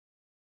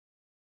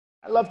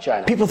I love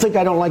China. People think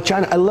I don't like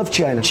China. I love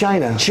China.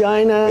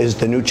 China is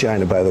the new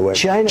China, by the way.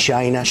 China.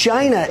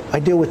 I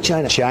deal with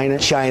China.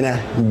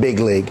 China, big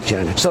league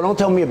China. So don't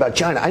tell me about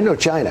China. I know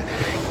China.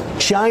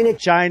 China.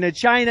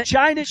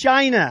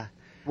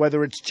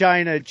 Whether it's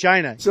China.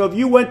 So if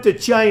you went to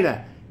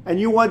China and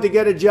you wanted to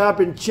get a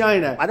job in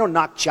China, I don't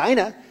knock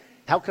China.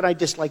 How could I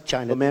dislike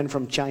China? A man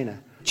from China.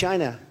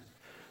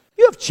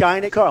 You have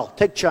China. Carl,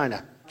 take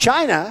China.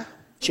 China's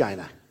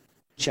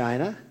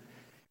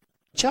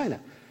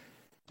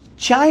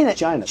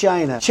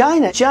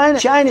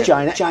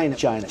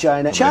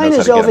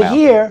over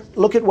here.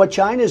 Look at what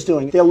China's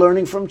doing. They're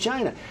learning from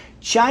China.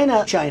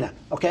 China,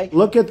 okay?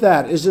 Look at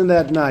that. Isn't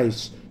that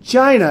nice?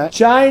 China.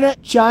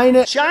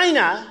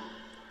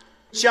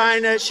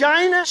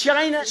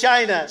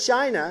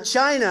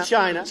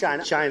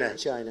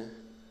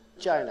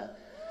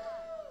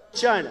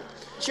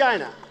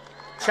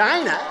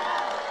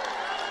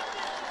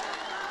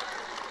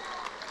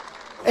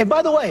 And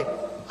by the way,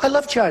 I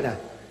love China.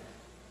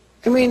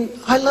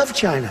 I love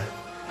China.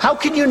 How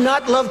can you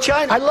not love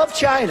China? I love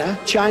China.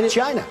 China.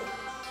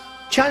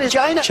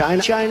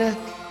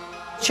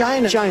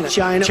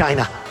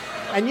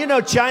 And you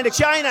know China,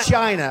 South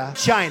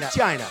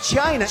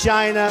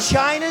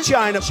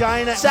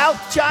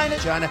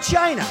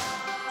China.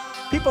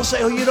 People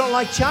say, oh, you don't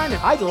like China.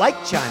 I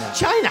like China.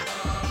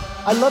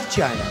 I love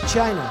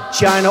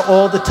China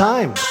all the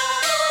time.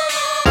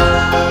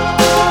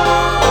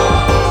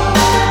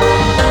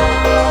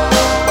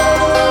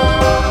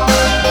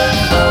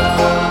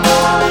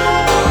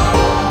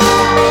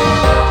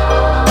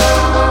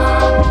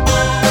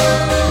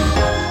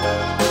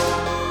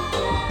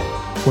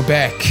 We're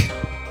back.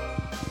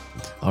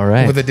 All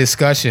right. With a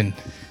discussion.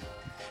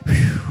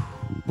 Whew.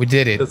 We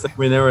did it. It's like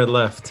we never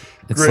left.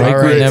 That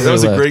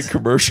was a great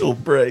commercial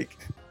break.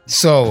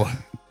 So,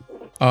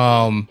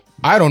 I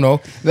don't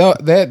know.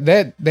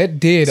 That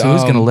did. So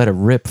who's gonna let it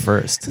rip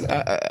first?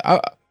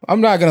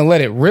 I'm not gonna let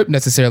it rip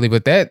necessarily,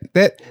 but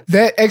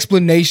that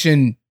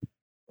explanation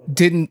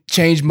didn't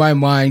change my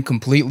mind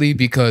completely,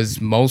 because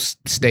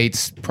most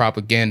states'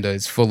 propaganda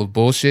is full of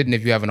bullshit, and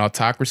if you have an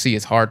autocracy,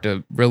 it's hard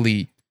to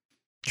really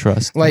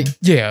trust.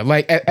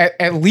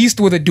 At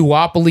least with a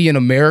duopoly in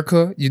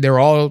America, they're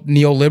all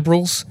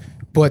neoliberals,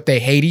 but they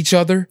hate each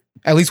other.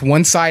 At least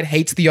one side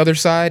hates the other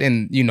side,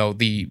 and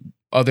the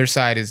other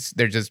side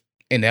they're just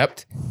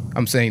inept.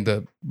 I'm saying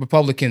the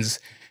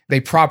Republicans, they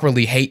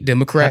properly hate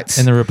Democrats.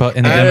 And the Democrats.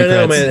 I don't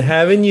know, man.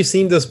 Haven't you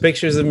seen those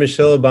pictures of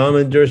Michelle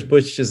Obama and George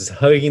Bush just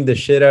hugging the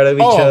shit out of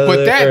each other? Oh,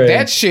 but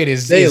that shit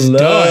is they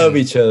love done.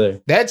 each other.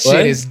 That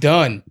shit is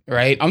done,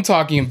 right? I'm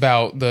talking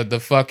about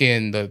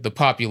the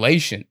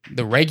population,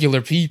 the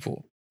regular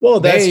people. Well,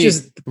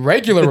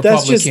 regular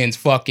Republicans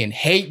fucking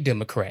hate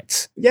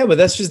Democrats. Yeah, but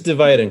that's just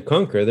divide and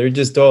conquer. They're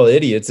just all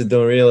idiots that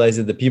don't realize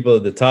that the people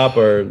at the top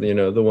are,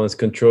 the ones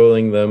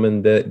controlling them,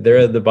 and that they're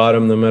at the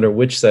bottom no matter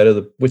which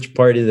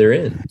party they're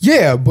in.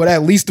 Yeah, but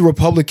at least the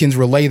Republicans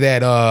relay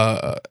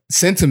that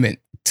sentiment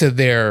to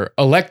their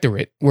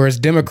electorate, whereas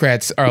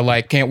Democrats are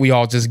like, can't we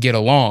all just get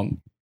along?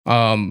 We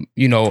have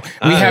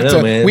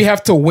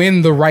to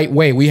win the right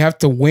way. We have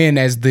to win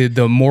as the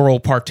moral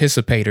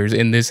participators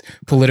in this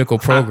political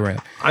program.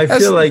 I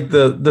feel like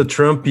the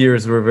Trump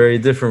years were very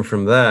different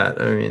from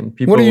that. I mean,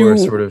 people were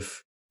sort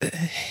of.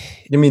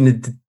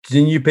 Didn't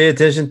you pay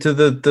attention to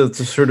the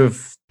sort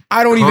of?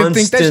 I don't even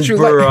think that's true.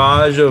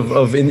 Barrage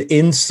of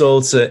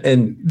insults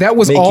and that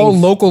was all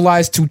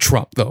localized to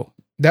Trump, though.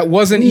 That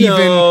wasn't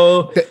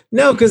no,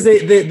 because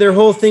their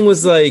whole thing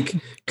was like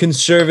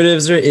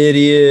conservatives are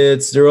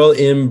idiots. They're all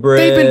inbred.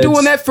 They've been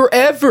doing that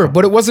forever,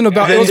 but it wasn't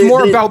about. It was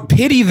more about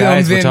pity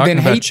them than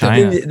hate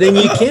them. Then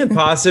you can't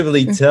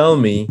possibly tell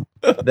me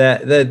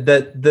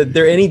that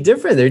they're any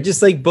different. They're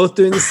just like both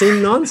doing the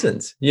same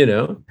nonsense.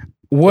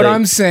 What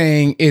I'm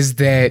saying is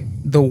that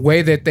the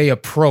way that they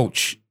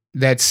approach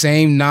that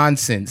same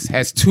nonsense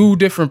has two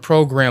different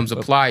programs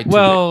applied to it.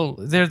 Well,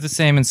 they're the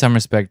same in some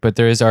respect, but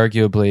there is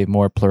arguably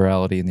more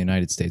plurality in the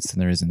United States than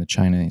there is in the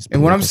Chinese.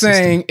 And what I'm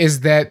saying is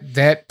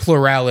that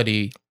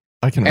plurality,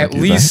 at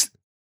least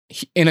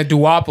in a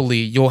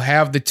duopoly, you'll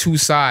have the two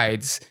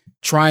sides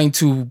trying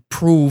to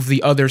prove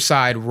the other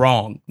side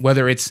wrong,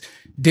 whether it's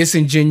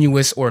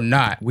disingenuous or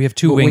not. We have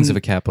two wings of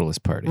a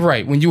capitalist party.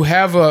 Right. When you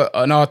have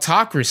an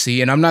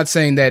autocracy, and I'm not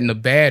saying that in a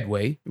bad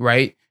way,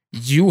 right?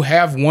 You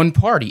have one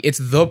party. It's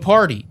the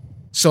party.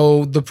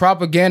 So the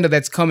propaganda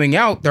that's coming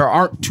out, there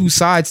aren't two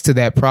sides to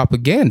that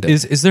propaganda.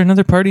 Is there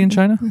another party in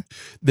China?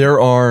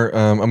 There are,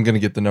 I'm going to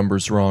get the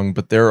numbers wrong,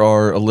 but there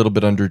are a little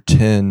bit under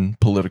 10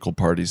 political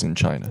parties in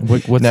China.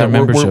 What's their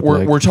membership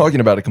like? We're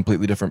talking about a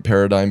completely different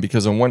paradigm,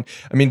 because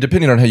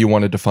depending on how you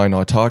want to define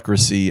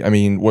autocracy,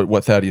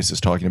 what Thaddeus is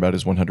talking about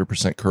is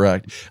 100%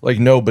 correct. Like,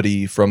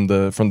 nobody from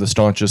the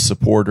staunchest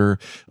supporter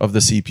of the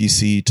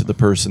CPC to the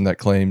person that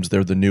claims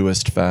they're the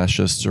newest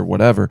fascists or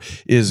whatever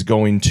is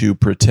going to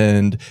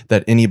pretend that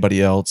that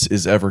anybody else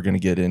is ever going to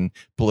get in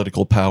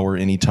political power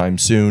anytime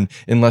soon,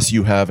 unless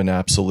you have an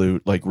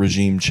absolute like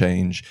regime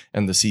change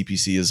and the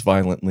CPC is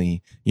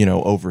violently,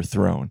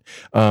 overthrown.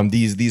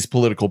 These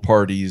political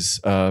parties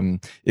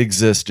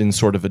exist in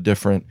sort of a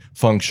different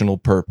functional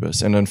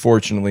purpose, and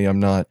unfortunately, I'm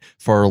not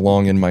far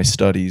along in my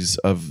studies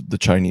of the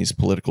Chinese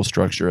political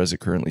structure as it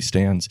currently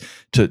stands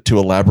to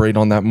elaborate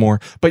on that more.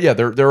 But yeah,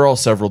 there are all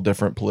several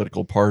different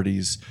political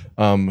parties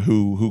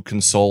who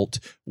consult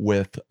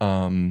with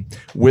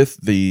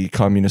the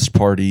Communist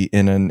Party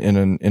in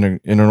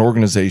an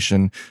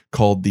organization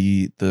called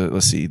the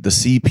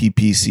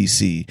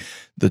CPPCC,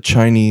 the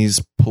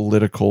Chinese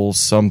Political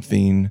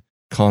Something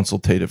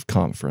Consultative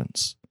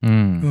Conference.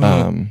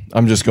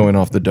 I'm just going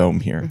off the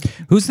dome here.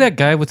 Who's that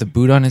guy with the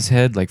boot on his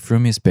head, like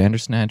Frumius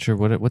Bandersnatch, or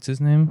what's his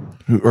name?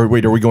 Are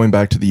we going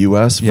back to the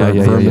U.S. for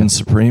Vermin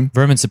Supreme?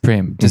 Vermin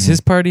Supreme. Does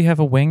his party have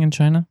a wing in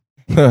China?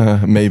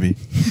 Maybe.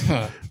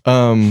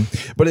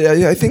 But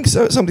I think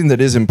something that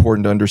is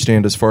important to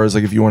understand as far as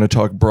like if you want to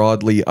talk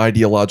broadly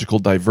ideological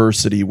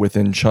diversity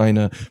within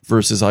China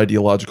versus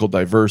ideological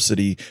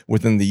diversity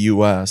within the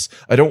U.S.,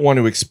 I don't want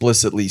to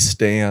explicitly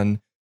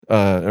stand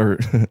or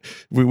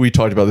we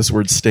talked about this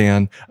word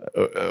stan.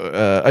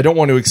 I don't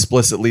want to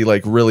explicitly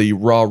like really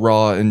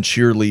rah and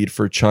cheerlead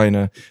for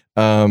China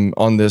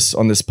on this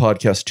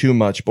podcast too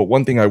much. But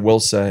one thing I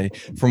will say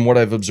from what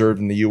I've observed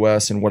in the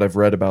US and what I've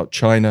read about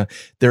China,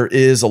 there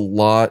is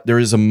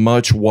a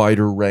much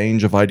wider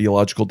range of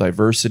ideological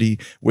diversity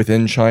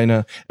within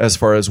China as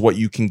far as what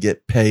you can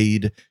get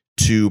paid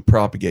to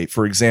propagate.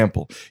 For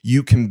example,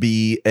 you can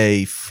be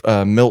a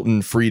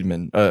Milton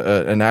Friedman,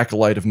 an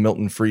acolyte of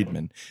Milton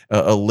Friedman,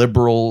 a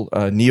liberal,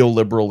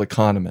 neoliberal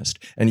economist,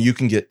 and you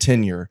can get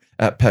tenure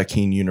at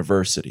Peking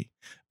University.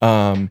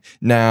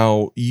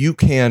 Now you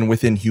can,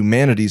 within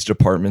humanities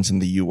departments in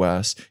the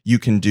US, you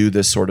can do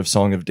this sort of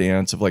song of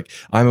dance of like,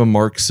 I'm a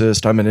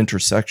Marxist, I'm an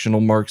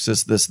intersectional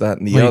Marxist, this, that,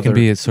 and the other. You can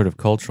be a sort of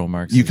cultural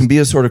Marxist. You can be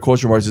a sort of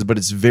cultural Marxist, but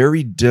it's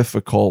very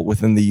difficult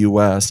within the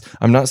US.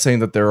 I'm not saying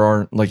that there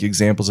aren't like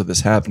examples of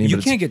this happening. You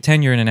can't get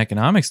tenure in an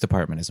economics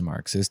department as a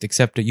Marxist,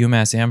 except at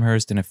UMass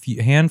Amherst and a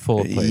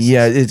handful of places.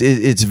 Yeah,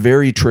 it's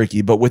very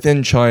tricky. But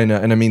within China,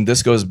 and I mean,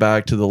 this goes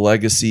back to the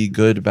legacy,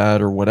 good,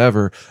 bad, or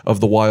whatever,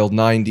 of the wild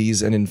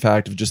 90s, and in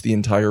fact of just the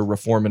entire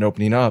reform and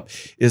opening up,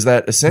 is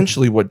that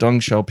essentially what Deng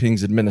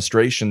Xiaoping's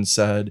administration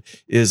said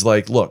is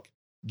like, look,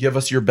 give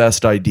us your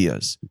best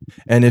ideas,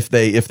 and if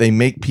they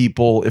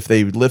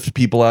lift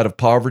people out of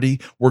poverty,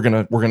 we're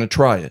gonna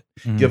try it.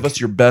 Give us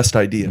your best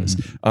ideas,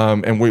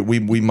 and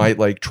we might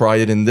like try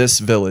it in this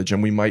village,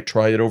 and we might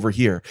try it over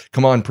here.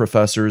 Come on,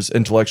 professors,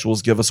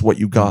 intellectuals, give us what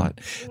you got.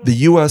 The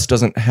U.S.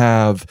 doesn't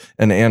have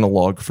an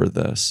analog for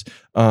this,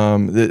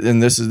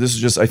 and this is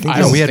just I think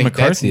we had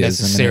McCarthyism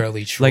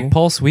necessarily true. Like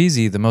Paul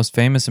Sweezy, the most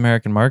famous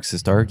American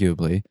Marxist,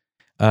 arguably,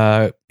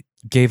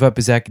 gave up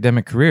his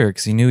academic career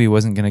because he knew he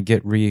wasn't going to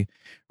get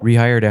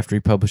rehired after he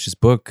published his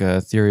book,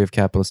 Theory of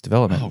Capitalist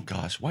Development. Oh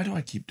gosh, why do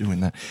I keep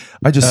doing that?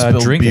 I just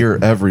spilled beer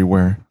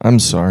everywhere. I'm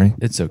sorry.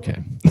 It's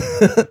okay.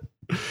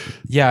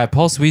 Yeah,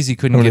 Paul Sweezy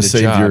couldn't get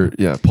a job.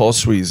 Paul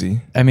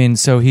Sweezy. I mean,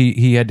 so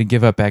he had to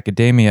give up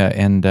academia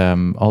and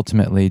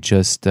ultimately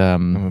just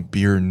I'm a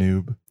beer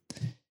noob.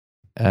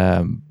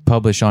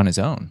 Publish on his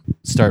own,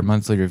 start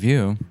Monthly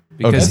Review.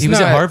 Because he was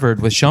at Harvard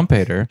with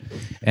Schumpeter,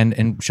 and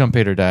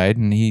Schumpeter died,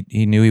 and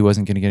he knew he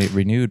wasn't going to get it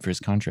renewed for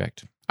his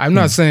contract. I'm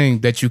not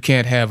saying that you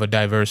can't have a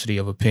diversity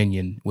of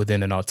opinion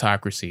within an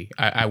autocracy.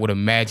 I would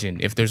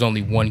imagine if there's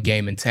only one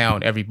game in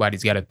town,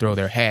 everybody's got to throw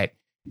their hat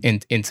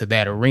into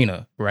that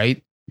arena,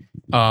 right?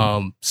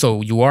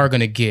 So you are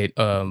going to get,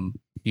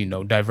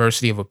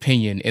 diversity of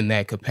opinion in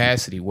that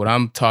capacity. What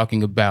I'm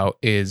talking about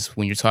is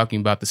when you're talking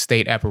about the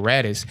state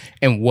apparatus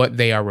and what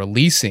they are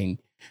releasing.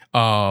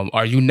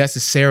 Are you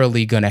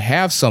necessarily going to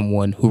have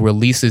someone who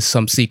releases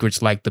some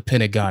secrets like the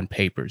Pentagon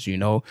Papers?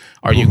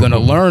 Are you going to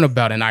learn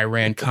about an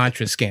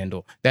Iran-Contra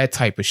scandal? That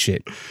type of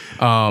shit.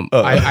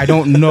 I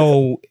don't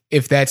know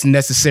if that's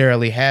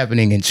necessarily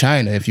happening in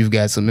China. If you've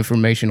got some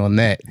information on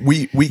that,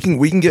 we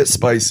can get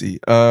spicy.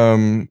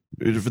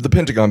 For the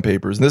Pentagon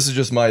Papers, and this is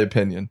just my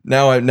opinion.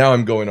 Now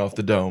I'm going off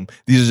the dome.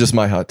 These are just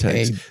my hot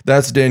takes. Hey.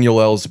 That's Daniel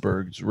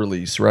Ellsberg's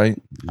release,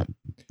 right?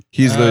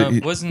 He's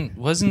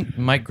wasn't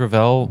Mike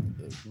Gravel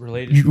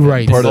related?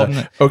 Right, part of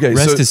that. Okay,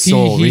 rest his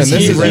soul. He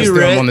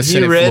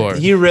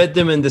read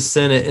them in the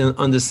Senate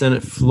on the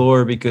Senate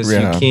floor because you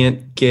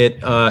can't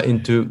get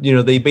into.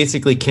 They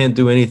basically can't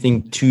do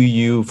anything to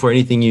you for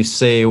anything you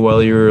say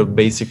while you're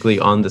basically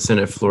on the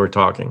Senate floor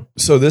talking.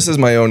 So this is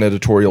my own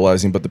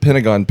editorializing, but the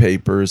Pentagon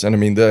Papers, and I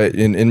mean,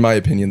 in my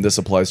opinion, this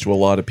applies to a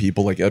lot of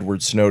people like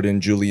Edward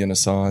Snowden, Julian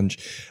Assange.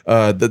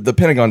 The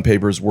Pentagon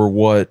Papers were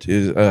what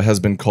has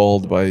been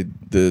called by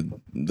the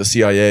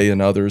CIA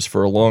and others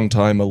for a long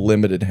time a limb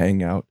limited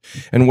hangout.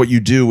 And what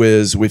you do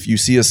is, if you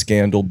see a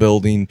scandal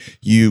building,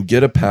 you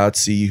get a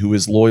patsy who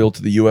is loyal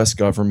to the U.S.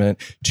 government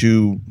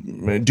to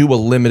do a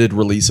limited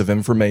release of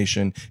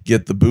information,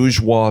 get the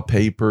bourgeois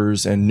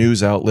papers and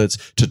news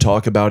outlets to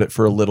talk about it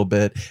for a little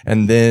bit,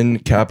 and then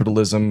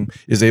capitalism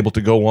is able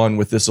to go on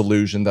with this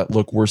illusion that,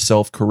 look, we're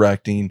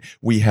self-correcting.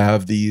 We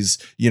have these,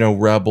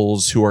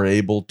 rebels who are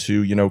able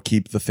to,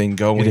 keep the thing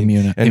going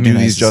and do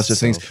these justice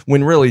things.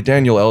 When really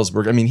Daniel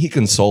Ellsberg, I mean, he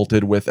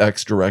consulted with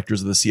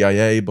ex-directors of the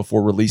CIA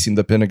before releasing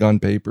the Pentagon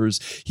Papers.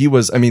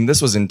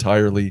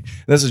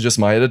 This is just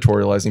my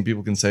editorializing.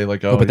 People can say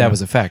like, but that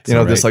was a fact.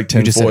 This like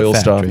tinfoil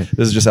stuff. Right?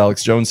 This is just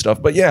Alex Jones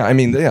stuff. But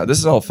this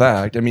is all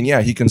fact.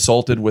 He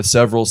consulted with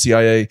several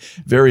CIA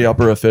very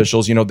upper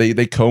officials.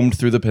 They combed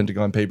through the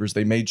Pentagon Papers.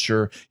 They made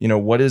sure,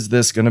 what is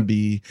this going to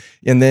be?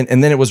 And then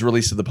it was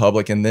released to the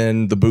public. And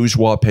then the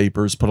bourgeois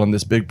papers put on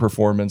this big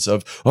performance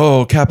of,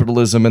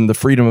 capitalism and the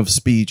freedom of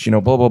speech, blah,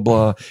 blah,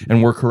 blah.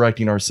 And we're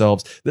correcting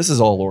ourselves. This is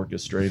all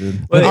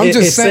orchestrated. Well, I'm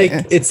just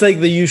saying. It's like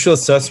the usual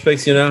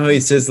suspects, how he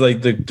says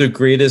like the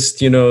greatest,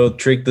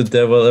 trick the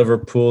devil ever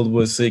pulled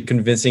was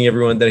convincing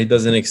everyone that he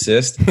doesn't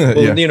exist.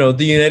 Well,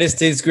 the United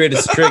States'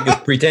 greatest trick is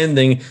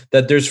pretending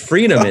that there's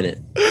freedom in it.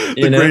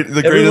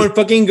 Everyone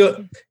fucking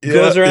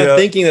goes around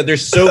thinking that they're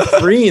so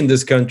free in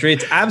this country.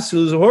 It's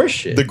absolute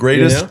horseshit. The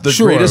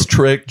greatest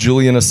trick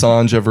Julian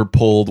Assange ever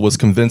pulled was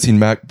convincing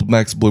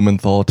Max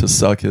Blumenthal to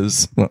suck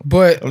his.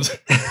 But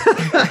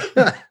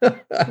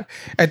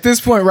at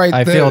this point, right,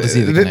 I fail to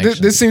see the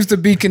connection. This seems to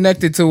be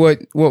connected to what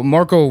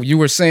Marco, you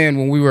were saying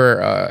when we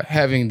were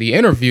having the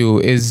interview,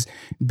 is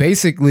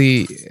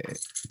basically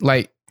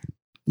like,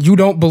 you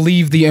don't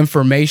believe the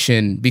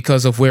information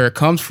because of where it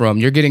comes from.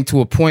 You're getting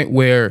to a point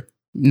where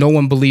no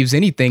one believes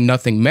anything,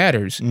 nothing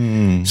matters.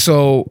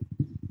 So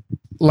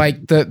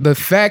like the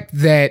fact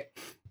that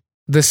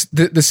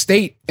the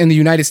state in the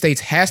United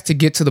States has to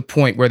get to the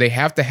point where they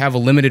have to have a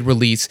limited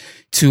release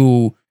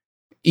to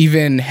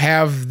even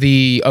have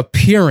the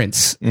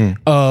appearance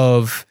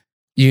of,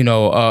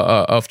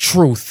 of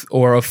truth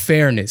or of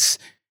fairness.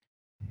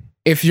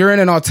 If you're in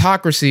an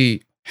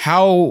autocracy,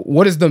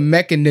 what is the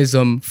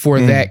mechanism for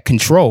that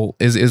control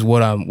is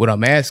what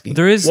I'm asking.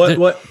 There is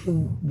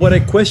what I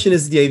question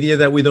is the idea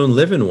that we don't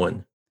live in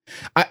one.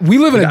 We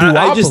live in a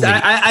duopoly.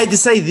 I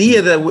this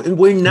idea that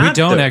we're not. We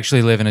don't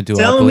actually live in a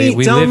duopoly.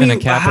 We live in a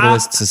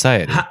capitalist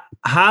society.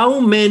 How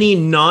many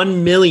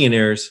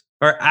non-millionaires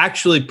are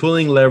actually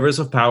pulling levers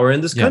of power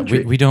in this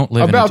country? We don't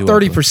live about in a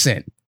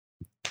 30%.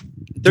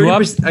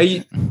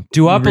 30%.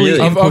 Duopoly really?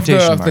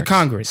 of the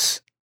Congress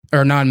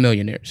are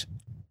non-millionaires.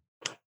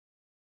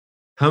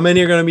 How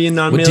many are going to be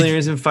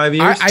non-millionaires in 5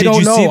 years? I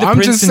don't know.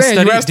 I'm just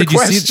saying. You asked the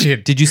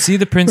question. Did you see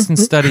the Princeton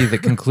study that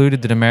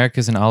concluded that America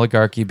is an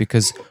oligarchy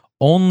because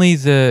only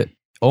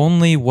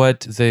what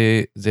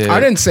the I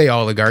didn't say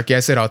oligarchy. I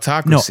said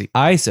autocracy. No,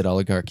 I said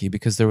oligarchy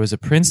because there was a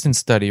Princeton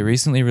study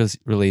recently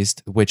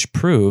released which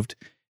proved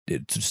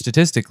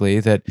statistically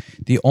that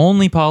the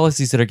only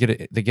policies that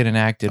get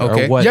enacted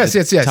are what yes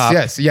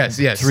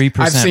 3%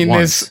 I've seen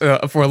this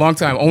for a long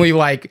time. Only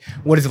like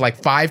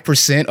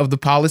 5% of the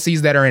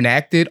policies that are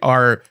enacted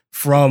are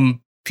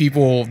from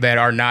people that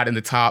are not in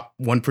the top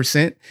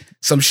 1%,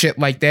 some shit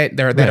like that.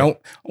 They don't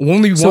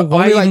only. So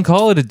why even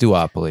call it a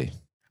duopoly?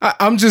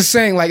 I'm just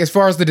saying, like, as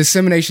far as the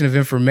dissemination of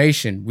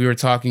information, we were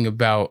talking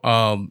about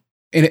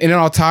in an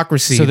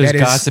autocracy. So there's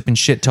gossip and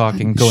shit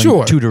talking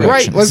going two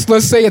directions. Right.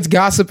 Let's say it's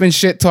gossip and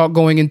shit talk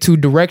going in two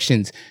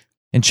directions.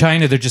 In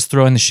China, they're just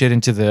throwing the shit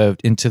into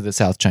the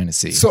South China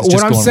Sea. So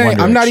what I'm saying,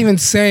 I'm not even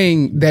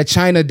saying that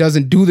China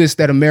doesn't do this,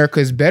 that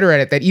America is better at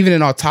it, that even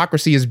an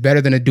autocracy is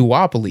better than a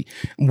duopoly.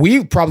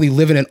 We probably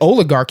live in an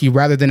oligarchy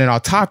rather than an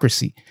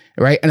autocracy,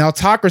 right? An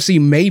autocracy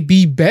may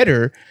be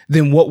better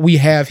than what we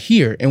have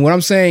here. And what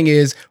I'm saying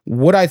is,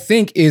 what I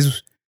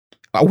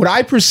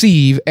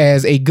perceive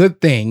as a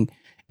good thing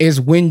is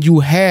when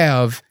you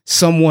have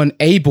someone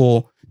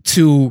able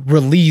to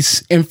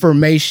release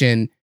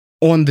information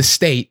on the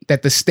state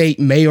that the state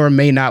may or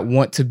may not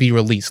want to be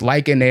released,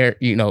 like in there,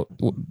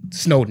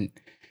 Snowden.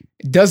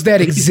 Does that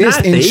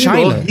exist in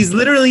China? He's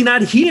literally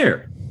not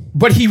here.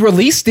 But he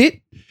released it.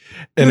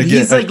 And again,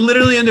 he's like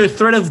literally under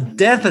threat of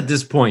death at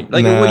this point.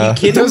 Like, what are you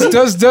kidding me?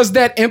 Does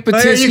that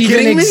impetus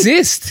even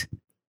exist?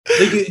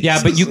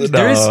 Yeah, but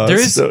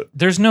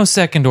there's no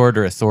second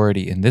order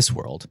authority in this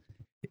world.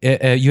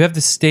 You have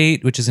the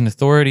state, which is an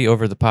authority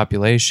over the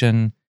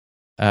population.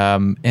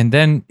 And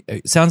then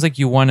it sounds like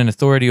you want an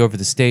authority over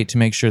the state to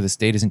make sure the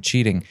state isn't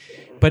cheating.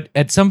 But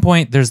at some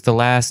point, there's the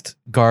last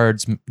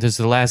guard.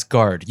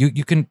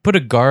 You can put a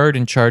guard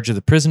in charge of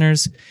the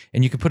prisoners,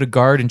 and you can put a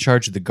guard in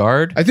charge of the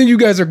guard. I think you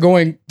guys are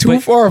going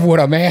too far of what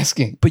I'm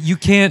asking. But you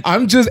can't.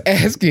 I'm just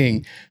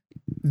asking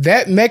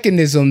that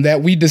mechanism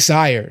that we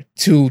desire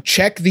to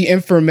check the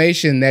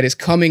information that is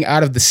coming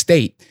out of the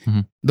state,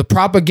 the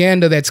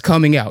propaganda that's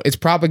coming out. It's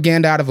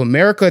propaganda out of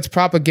America. It's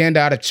propaganda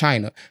out of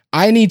China.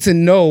 I need to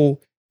know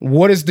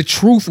what is the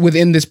truth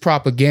within this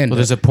propaganda. Well,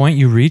 there's a point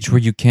you reach where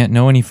you can't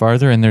know any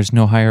farther and there's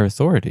no higher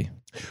authority.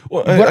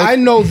 Well, but I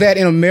know that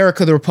in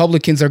America, the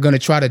Republicans are going to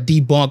try to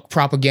debunk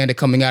propaganda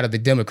coming out of the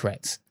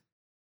Democrats.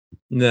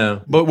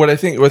 No, but what I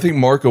think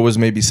Marco was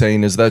maybe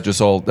saying is that's just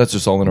all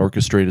an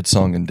orchestrated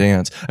song and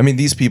dance. I mean,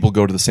 these people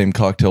go to the same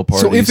cocktail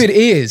parties. So if it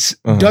is,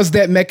 does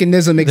that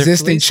mechanism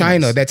exist in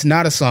China? That's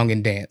not a song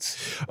and dance.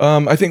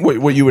 I think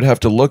what you would have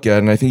to look at,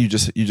 and I think you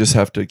just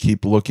have to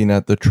keep looking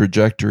at the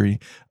trajectory.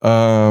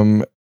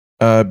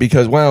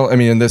 Because, well, I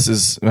mean, and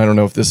I don't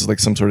know if this is like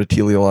some sort of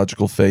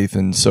teleological faith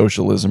in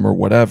socialism or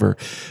whatever,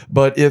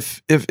 but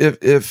if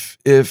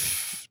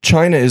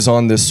China is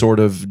on this sort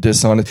of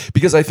dishonest,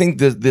 because I think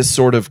that this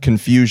sort of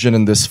confusion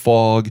and this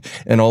fog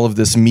and all of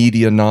this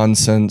media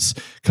nonsense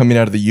coming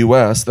out of the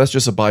US, that's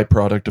just a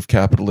byproduct of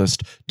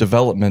capitalist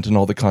development and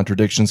all the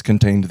contradictions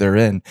contained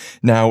therein.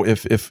 Now,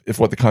 if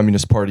what the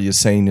Communist Party is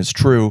saying is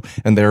true,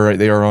 and they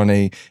are on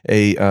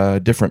a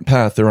different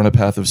path, they're on a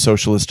path of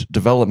socialist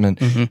development,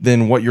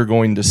 then what you're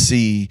going to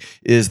see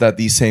is that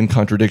these same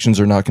contradictions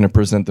are not going to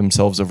present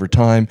themselves over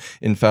time.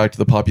 In fact,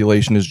 the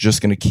population is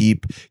just going to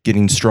keep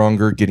getting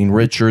stronger, getting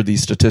richer.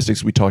 These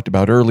statistics we talked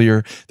about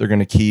earlier, they're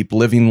going to keep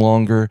living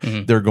longer.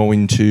 They're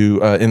going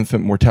to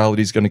infant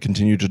mortality is going to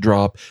continue to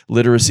drop.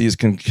 Literacy is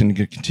can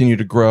continue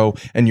to grow,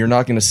 and you're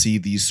not going to see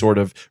these sort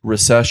of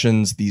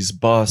recessions, these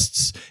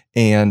busts,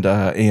 and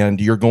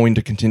you're going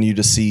to continue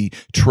to see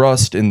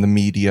trust in the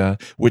media,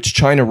 which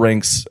China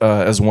ranks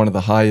as one of the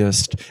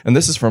highest. And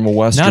this is from a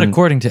Western, not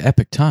according to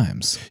Epic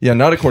Times. Yeah,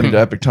 not according to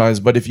Epic Times.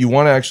 But if you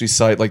want to actually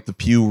cite like the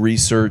Pew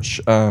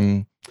Research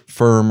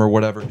firm or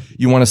whatever,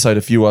 you want to cite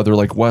a few other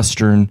like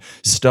Western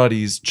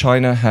studies,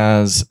 China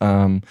has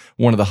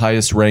one of the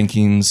highest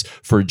rankings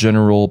for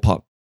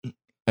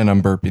and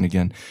I'm burping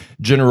again,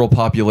 general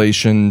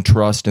population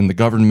trust in the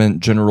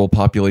government, general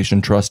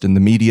population trust in the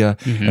media.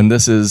 And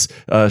this is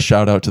a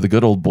shout out to the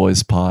Good Old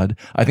Boys pod.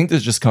 I think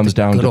this just comes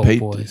down to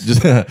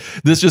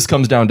this just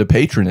comes down to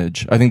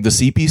patronage. I think the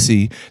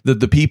CPC,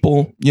 the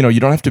people, you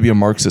don't have to be a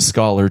Marxist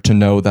scholar to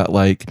know that,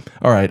 like,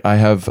 all right, I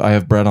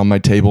have bread on my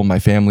table, my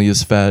family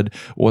is fed.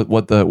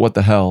 What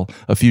the hell?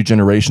 A few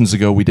generations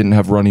ago we didn't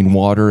have running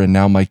water, and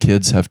now my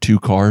kids have 2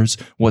 cars.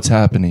 What's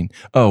happening?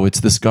 Oh,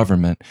 it's this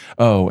government.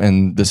 Oh,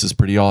 and this is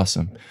pretty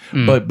awesome.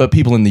 But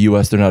people in the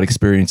US, they're not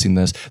experiencing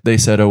this. They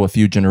said, oh, a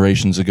few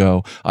generations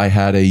ago I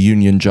had a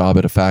union job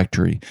at a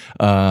factory.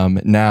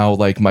 Now,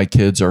 like, my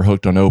kids are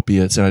hooked on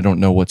opiates and I don't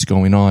know what's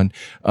going on.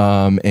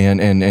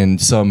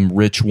 And some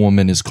rich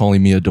woman is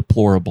calling me a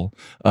deplorable.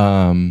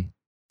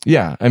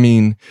 Yeah, I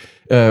mean,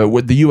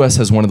 the U.S.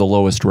 has one of the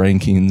lowest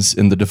rankings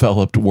in the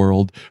developed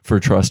world for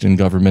trust in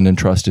government and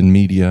trust in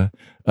media.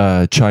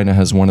 China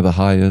has one of the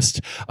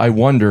highest. I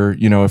wonder,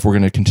 if we're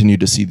going to continue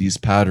to see these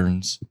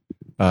patterns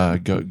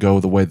go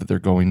the way that they're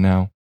going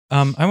now.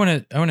 I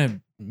want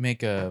to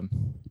make a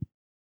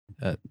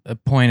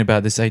point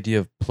about this idea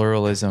of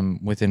pluralism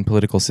within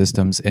political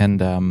systems,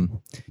 and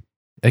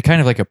a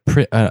kind of like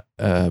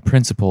a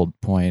principled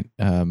point,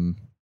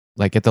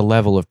 like at the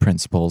level of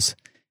principles.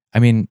 I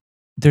mean,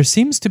 there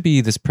seems to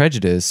be this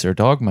prejudice or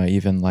dogma,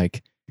 even,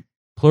 like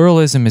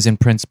pluralism is in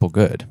principle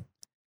good.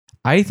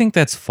 I think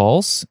that's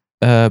false,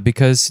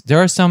 because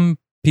there are some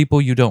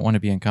people you don't want to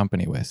be in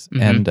company with,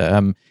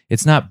 and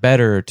it's not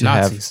better to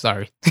Nazis, have.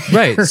 Sorry,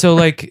 right? So,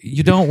 like,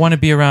 you don't want to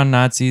be around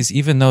Nazis,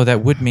 even though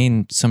that would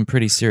mean some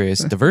pretty serious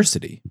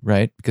diversity,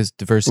 right? Because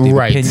diversity of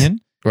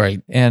opinion,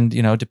 right? And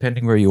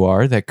depending where you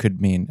are, that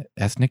could mean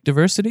ethnic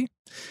diversity.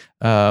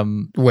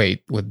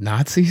 Wait, with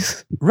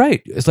Nazis?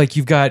 Right. It's like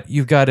you've got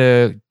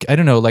a, I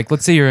don't know, like,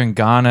 let's say you're in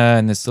Ghana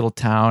in this little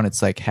town,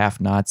 it's like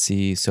half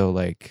Nazi, so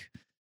like,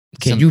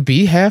 can you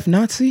be half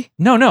Nazi?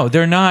 No,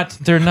 they're not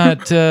they're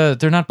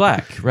not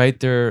black, right?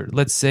 They're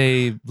let's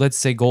say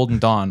Golden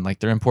Dawn, like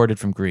they're imported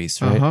from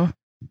Greece, right?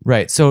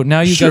 Right. So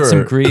now you got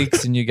some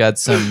Greeks and you got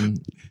some.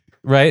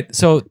 Right,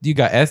 so you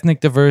got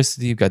ethnic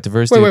diversity, you've got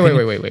diversity. Wait.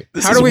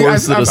 How do we? I'm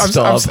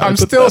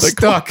still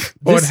stuck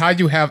on how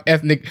you have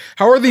ethnic.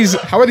 How are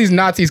these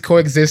Nazis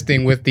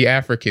coexisting with the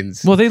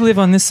Africans? Well, they live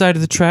on this side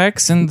of the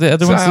tracks, and the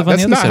other ones live on the other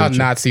side. That's not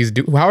how Nazis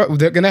do.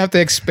 They're gonna have to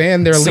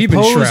expand their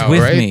Lebensraum, right?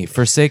 With me,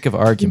 for sake of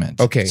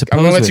argument. Okay, I'm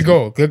gonna let you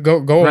go.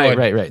 Go on.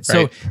 Right.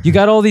 So you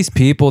got all these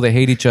people. They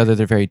hate each other.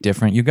 They're very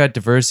different. You got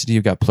diversity.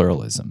 You got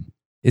pluralism.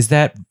 Is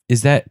that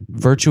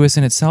virtuous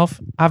in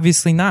itself?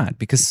 Obviously not,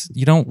 because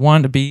you don't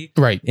want to be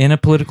in a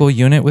political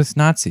unit with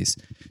Nazis.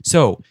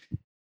 So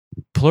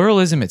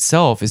pluralism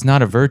itself is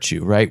not a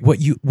virtue, right?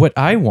 What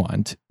I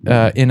want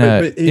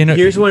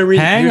here's one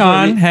reason.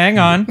 Hang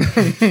on.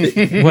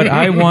 What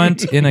I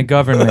want in a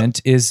government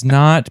is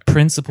not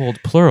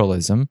principled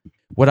pluralism.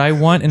 What I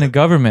want in a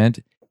government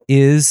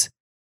is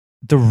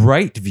the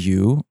right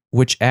view,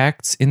 which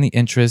acts in the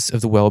interests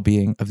of the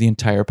well-being of the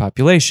entire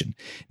population.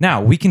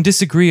 Now, we can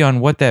disagree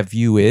on what that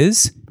view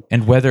is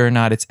and whether or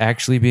not it's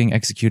actually being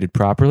executed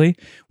properly.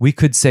 We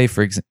could say,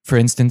 for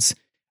instance,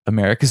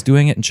 America's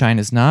doing it and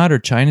China's not, or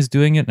China's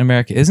doing it and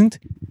America isn't.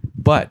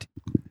 But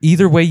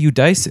either way you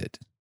dice it,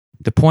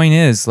 the point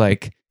is,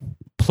 like,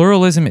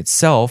 pluralism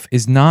itself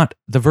is not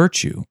the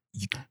virtue.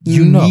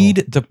 You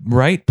need the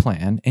right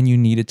plan and you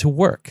need it to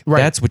work.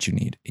 Right. That's what you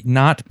need,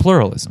 not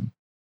pluralism.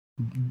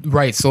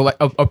 Right. So like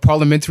a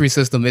parliamentary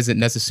system isn't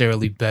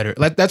necessarily better.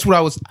 Like that's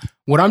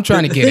what I'm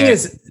trying to get at.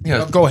 Is,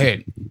 go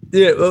ahead.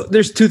 Yeah, well,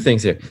 there's two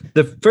things here.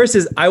 The first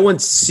is I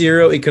want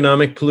zero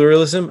economic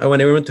pluralism. I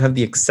want everyone to have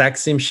the exact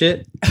same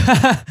shit.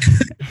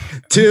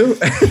 Two.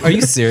 Are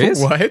you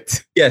serious?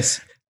 What?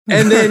 Yes.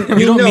 And then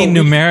you don't mean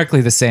numerically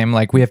the same,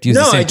 like we have to use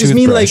the same toothbrush. No, I just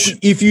mean like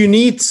if you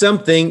need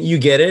something, you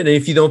get it. And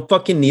if you don't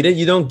fucking need it,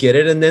 you don't get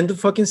it. And then the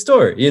fucking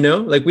store,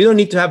 like we don't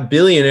need to have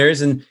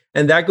billionaires. And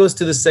that goes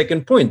to the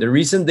second point. The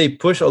reason they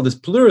push all this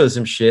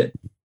pluralism shit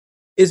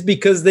is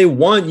because they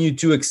want you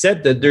to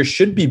accept that there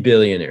should be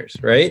billionaires,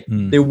 right?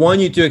 They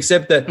want you to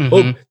accept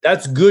that,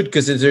 that's good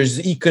because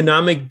there's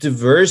economic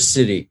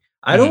diversity.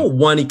 I don't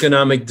want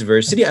economic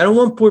diversity. I don't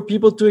want poor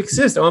people to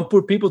exist. I want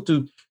poor people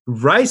to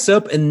rise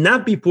up and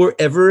not be poor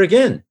ever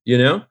again,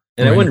 And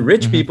I want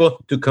rich people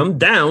to come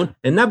down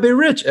and not be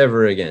rich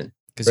ever again.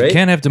 Because you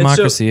can't have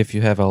democracy if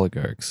you have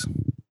oligarchs.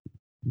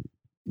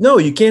 No,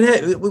 you can't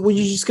have. What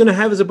you're just going to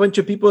have is a bunch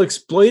of people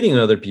exploiting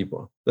other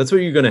people. That's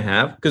what you're going to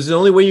have. Because the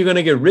only way you're going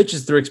to get rich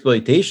is through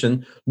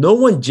exploitation. No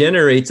one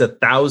generates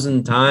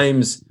 1,000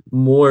 times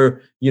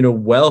more,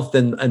 wealth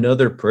than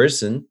another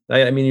person.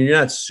 I mean, you're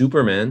not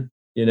Superman.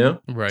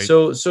 Right.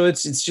 So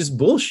it's just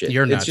bullshit.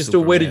 It's just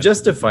Superman. A way to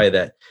justify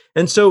that.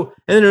 And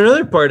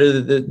another part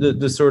of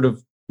the sort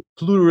of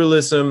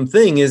pluralism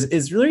thing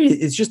is really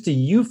it's just a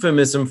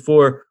euphemism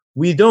for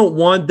we don't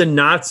want the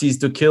Nazis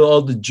to kill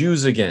all the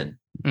Jews again.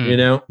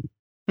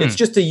 It's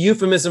just a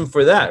euphemism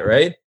for that,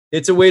 right?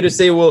 It's a way to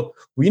say, well,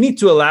 we need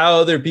to allow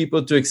other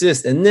people to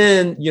exist. And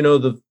then,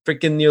 the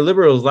freaking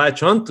neoliberals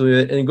latch onto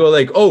it and go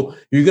like, oh,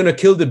 you're going to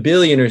kill the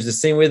billionaires the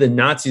same way the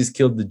Nazis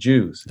killed the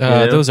Jews.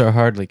 Those are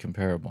hardly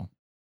comparable.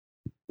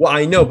 Well,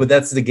 I know, but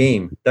that's the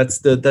game. That's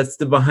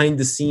the behind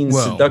the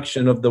scenes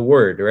seduction of the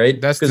word,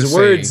 right? That's because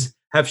words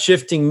have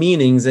shifting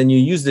meanings, and you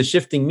use the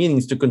shifting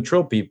meanings to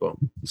control people.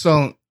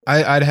 So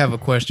I'd have a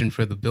question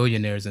for the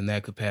billionaires in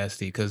that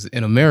capacity, because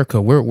in America,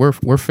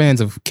 we're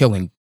fans of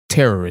killing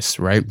terrorists,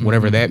 right?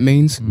 Whatever that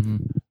means.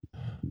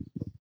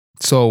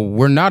 So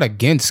we're not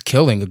against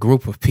killing a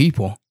group of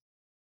people.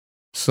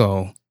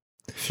 So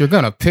if you're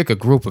gonna pick a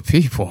group of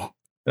people.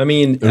 I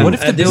mean, what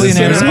if the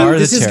billionaires are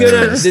the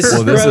terrorists? This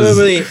is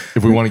probably.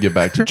 If we want to get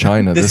back to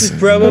China, this is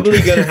probably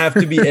going to have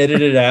to be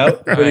edited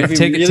out. But if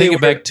take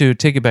it back to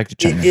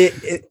China.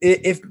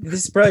 If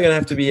this is probably going to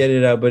have to be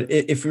edited out, but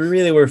if we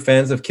really were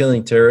fans of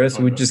killing terrorists,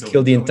 we'd just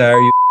kill the entire.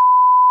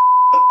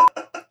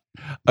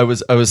 I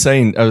was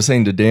saying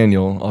to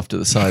Daniel off to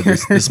the side,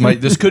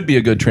 this could be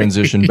a good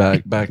transition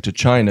back to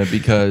China,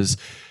 because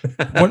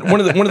one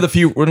of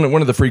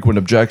the frequent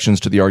objections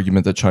to the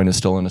argument that China is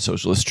still on a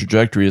socialist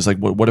trajectory is like,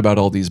 what about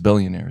all these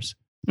billionaires?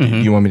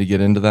 You want me to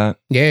get into that?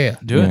 Yeah,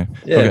 do it.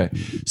 Yeah. Okay,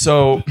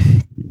 so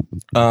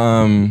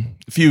a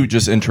few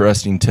just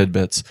interesting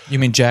tidbits. You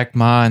mean Jack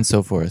Ma and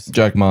so forth?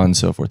 Jack Ma and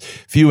so forth.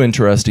 Few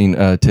interesting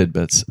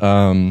tidbits,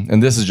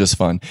 and this is just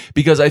fun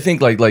because I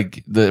think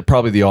like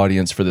probably the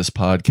audience for this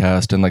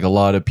podcast and like a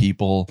lot of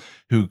people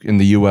who in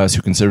the U.S.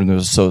 who consider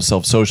themselves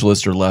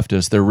self-socialist or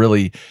leftist, they're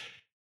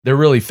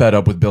really fed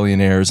up with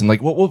billionaires and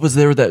like what was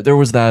there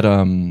was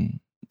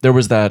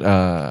that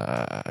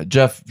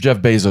Jeff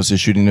Bezos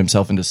is shooting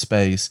himself into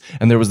space,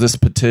 and there was this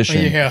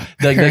petition. Yeah.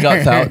 They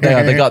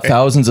got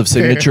thousands of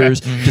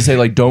signatures to say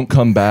like, "Don't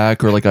come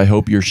back," or like, "I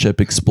hope your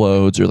ship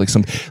explodes," or like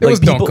some like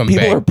people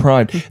are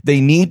primed. They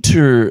need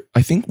to.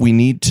 I think we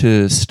need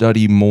to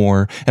study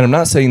more. And I'm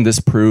not saying this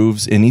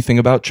proves anything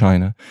about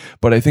China,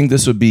 but I think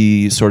this would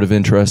be sort of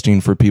interesting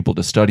for people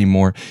to study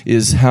more.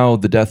 Is how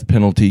the death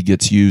penalty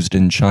gets used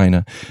in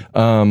China.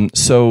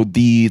 So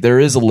there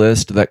is a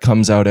list that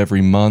comes out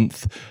every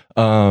month.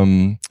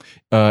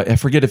 I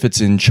forget if it's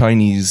in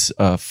Chinese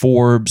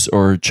Forbes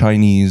or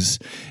Chinese.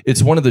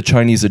 It's one of the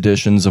Chinese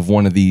editions of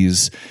one of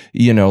these,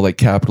 like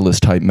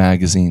capitalist type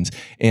magazines,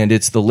 and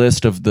it's the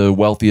list of the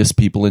wealthiest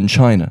people in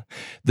China.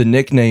 The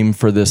nickname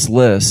for this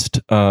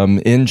list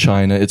in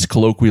China, it's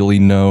colloquially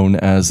known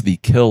as the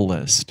kill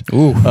list.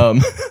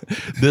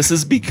 This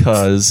is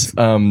because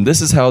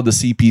this is how the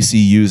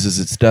CPC uses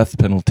its death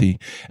penalty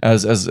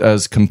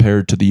as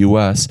compared to the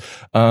U.S.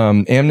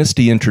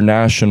 Amnesty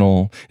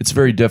International. It's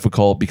very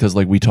difficult because,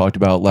 like we talked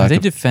about, are they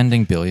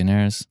defending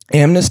billionaires?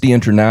 Amnesty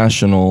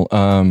International,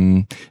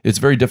 it's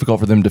very difficult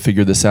for them to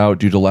figure this out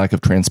due to lack of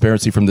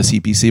transparency from the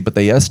CPC, but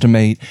they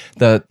estimate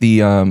that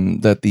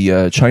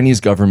the Chinese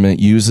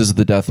government uses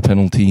the death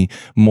penalty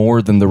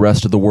more than the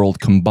rest of the world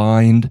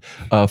combined.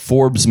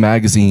 Forbes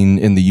magazine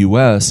in the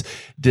US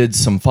did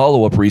some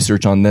follow-up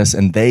research on this,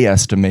 and they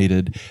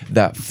estimated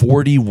that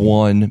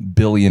 41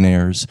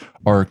 billionaires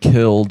are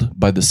killed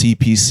by the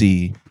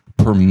CPC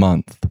per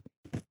month.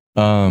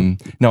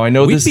 Now I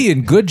know we'd be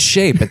in good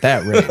shape at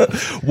that rate.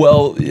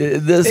 Well,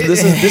 this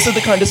is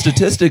the kind of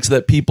statistics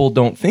that people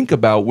don't think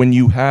about when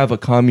you have a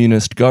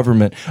communist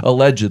government,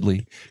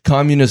 allegedly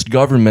communist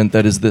government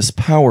that is this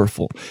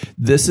powerful.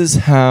 This is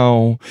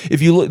how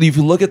if you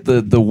look at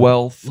the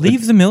wealth.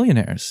 Leave the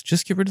millionaires.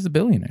 Just get rid of the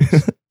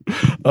billionaires.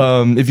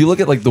 If you look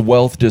at like the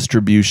wealth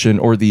distribution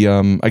or the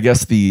I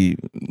guess the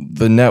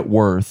net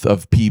worth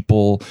of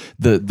people,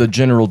 the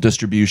general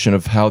distribution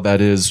of how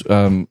that is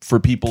for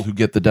people who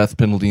get the death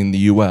penalty in the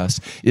US,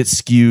 it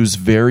skews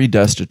very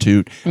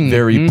destitute,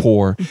 very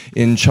poor.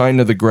 In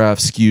China, the graph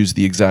skews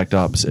the exact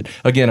opposite.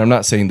 Again, I'm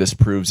not saying this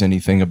proves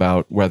anything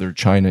about whether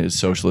China is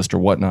socialist or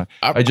whatnot.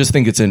 I just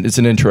think it's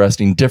an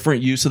interesting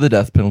different use of the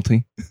death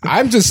penalty.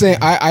 I'm just saying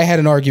I had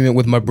an argument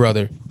with my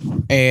brother,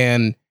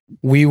 and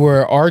we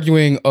were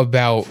arguing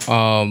about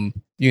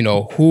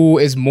who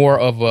is more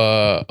of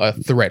a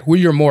threat, who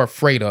you're more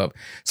afraid of.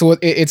 So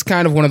it's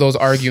kind of one of those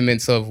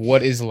arguments of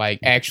what is like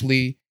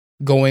actually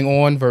going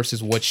on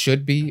versus what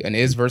should be, an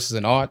is versus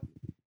an ought.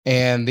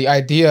 And the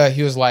idea,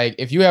 he was like,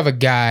 if you have a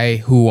guy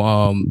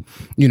who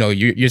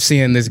you're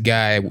seeing this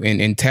guy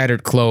in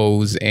tattered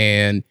clothes,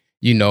 and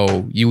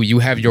you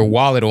have your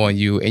wallet on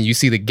you, and you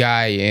see the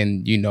guy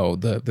in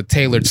the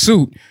tailored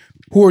suit,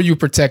 who are you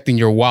protecting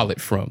your wallet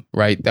from?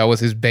 Right? That was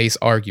his base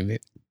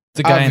argument.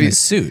 The guy in the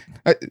suit.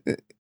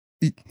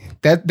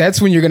 That's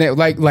when you're gonna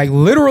like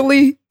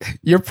literally,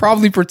 you're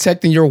probably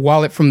protecting your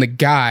wallet from the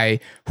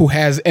guy who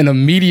has an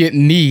immediate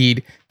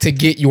need to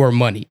get your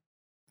money.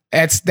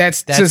 That's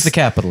just the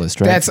capitalist,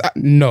 right?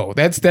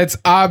 That's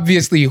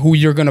obviously who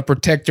you're gonna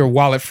protect your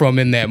wallet from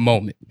in that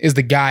moment, is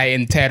the guy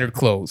in tattered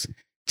clothes.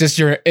 Just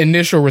your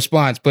initial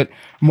response. But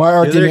my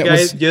argument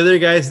was the other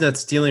guy's not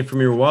stealing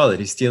from your wallet;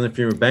 he's stealing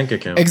from your bank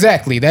account.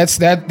 Exactly.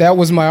 That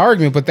was my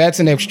argument. But that's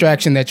an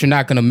abstraction that you're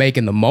not going to make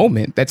in the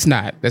moment. That's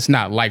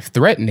not life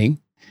threatening,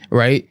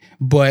 right?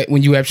 But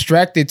when you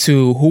abstract it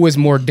to who is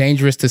more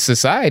dangerous to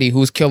society,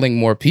 who's killing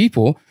more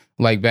people,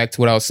 like back to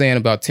what I was saying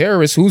about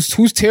terrorists,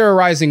 who's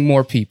terrorizing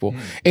more people?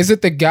 Is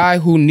it the guy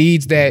who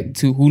needs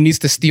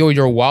to steal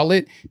your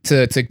wallet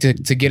to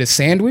get a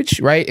sandwich,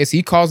 right? Is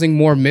he causing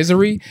more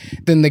misery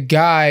than the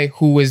guy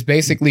who is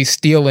basically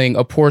stealing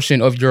a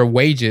portion of your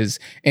wages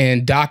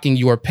and docking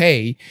your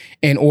pay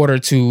in order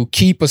to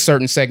keep a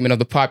certain segment of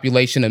the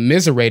population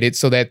immiserated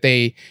so that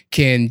they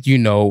can,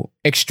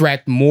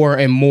 extract more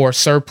and more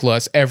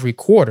surplus every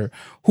quarter?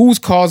 Who's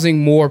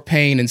causing more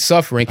pain and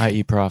suffering?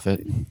 i.e.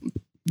 profit.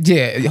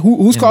 Yeah,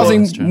 who's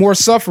causing more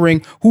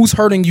suffering? Who's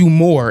hurting you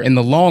more in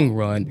the long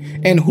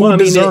run? And who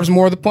deserves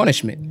more of the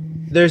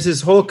punishment? There's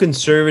this whole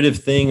conservative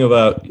thing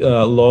about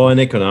law and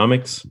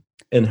economics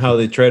and how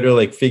they try to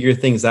like figure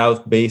things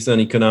out based on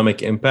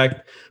economic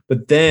impact.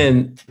 But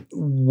then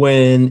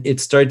when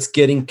it starts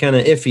getting kind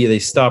of iffy, they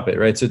stop it,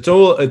 right? So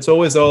it's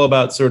always all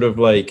about sort of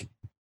like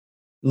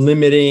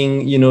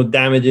limiting,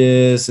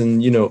 damages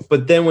and,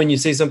 but then when you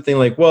say something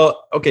like,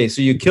 well, okay,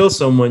 so you kill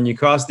someone, you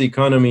cost the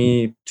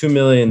economy $2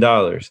 million.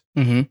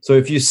 Mm-hmm. So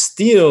if you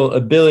steal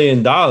 $1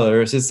 billion,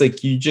 it's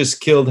like you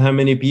just killed how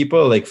many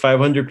people? Like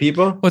 500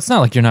 people? Well, it's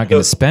not like you're not going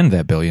to spend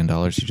that $1 billion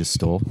you just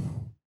stole.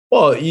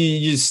 Well, but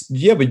you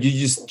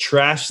just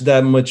trash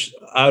that much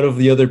out of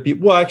the other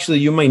people. Well, actually,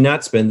 you might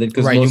not spend it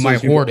because most you might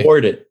people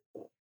hoard it.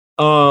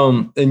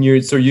 And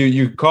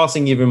you're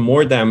causing even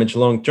more damage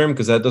long term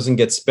because that doesn't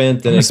get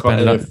spent and spend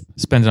it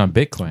on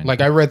Bitcoin. Like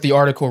I read the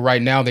article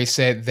right now, they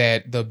said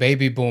that the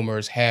baby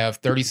boomers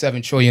have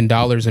 $37 trillion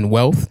in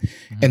wealth,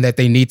 and that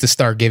they need to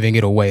start giving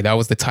it away. That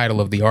was the title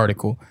of the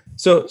article.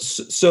 So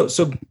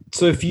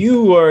if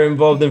you are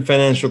involved in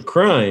financial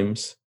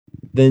crimes,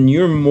 then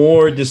you're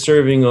more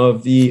deserving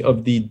of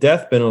the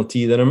death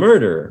penalty than a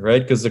murderer,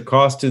 right? Because the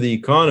cost to the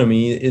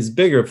economy is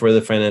bigger for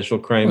the financial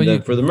crime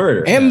than for the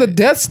murder. And the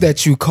deaths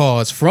that you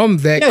cause from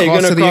that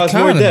cost to the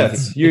economy. More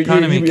deaths. The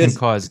economy can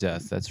cause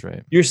death, that's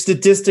right. You're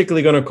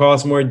statistically going to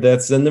cause more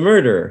deaths than the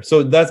murderer.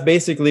 So that's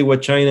basically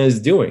what China is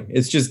doing.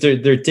 It's just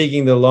they're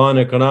taking the law and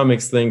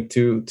economics thing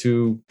to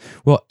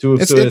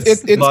it's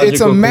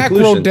a macro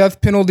conclusion. Death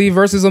penalty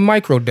versus a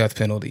micro death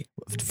penalty.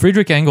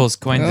 Friedrich Engels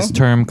coined this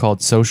term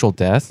called social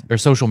death, or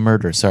social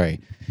murder,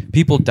 sorry.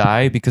 People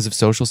die because of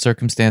social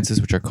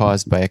circumstances which are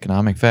caused by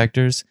economic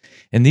factors,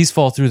 and these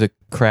fall through the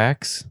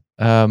cracks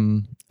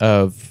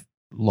of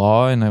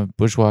law in a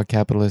bourgeois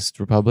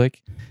capitalist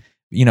republic.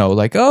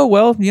 Like, oh,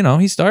 well,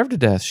 he starved to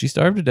death, she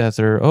starved to death,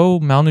 or, oh,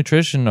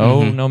 malnutrition,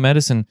 oh, no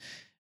medicine.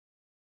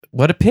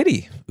 What a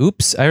pity.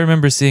 Oops, I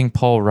remember seeing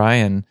Paul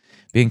Ryan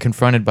being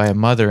confronted by a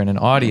mother in an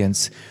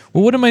audience.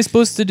 Well, what am I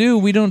supposed to do?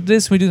 We don't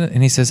this, we do that.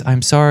 And he says,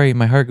 I'm sorry,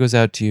 my heart goes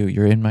out to you.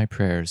 You're in my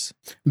prayers.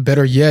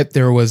 Better yet,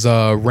 there was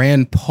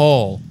Rand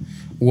Paul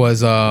was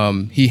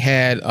he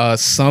had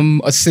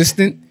some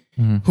assistant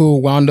who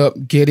wound up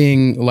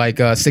getting like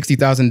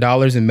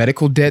 $60,000 in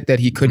medical debt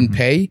that he couldn't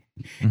pay.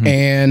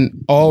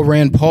 And all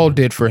Rand Paul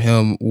did for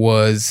him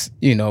was,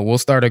 we'll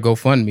start a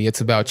GoFundMe.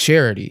 It's about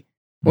charity.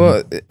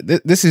 Well,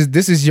 this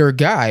is your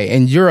guy,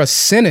 and you're a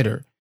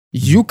senator.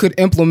 You could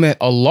implement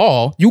a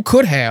law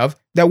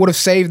that would have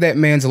saved that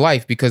man's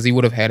life because he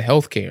would have had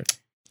health care.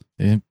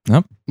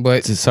 Nope.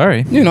 But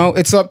sorry.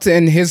 It's up to,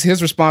 and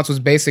his response was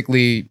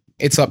basically,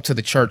 it's up to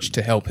the church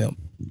to help him.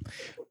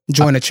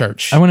 Join a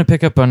church. I want to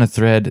pick up on a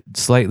thread,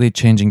 slightly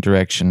changing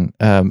direction.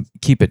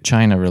 Keep it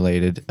China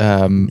related.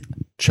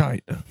 China.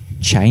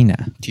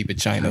 Keep it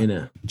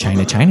China.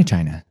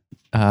 China.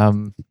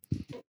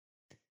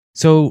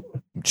 So,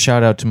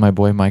 shout out to my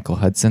boy Michael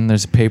Hudson.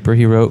 There's a paper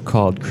he wrote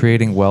called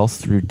 "Creating Wealth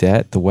Through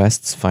Debt: The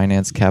West's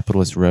Finance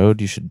Capitalist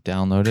Road." You should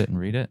download it and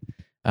read it.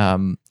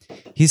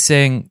 He's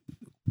saying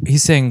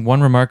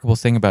one remarkable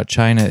thing about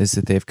China is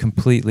that they've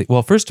completely,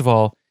 well, first of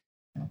all,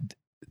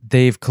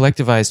 they've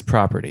collectivized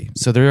property.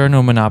 So there are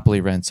no monopoly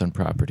rents on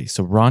property.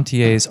 So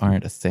rentiers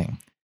aren't a thing.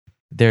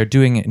 They're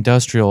doing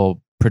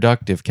industrial,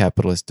 productive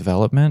capitalist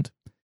development,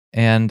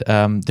 and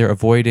they're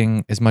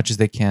avoiding as much as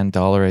they can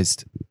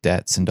dollarized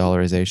debts and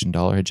dollarization,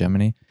 dollar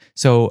hegemony.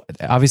 So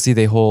obviously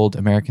they hold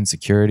American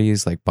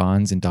securities like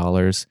bonds in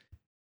dollars.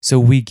 So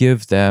we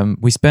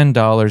spend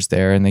dollars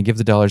there, and they give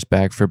the dollars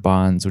back for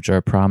bonds, which are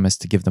a promise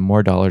to give them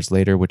more dollars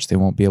later, which they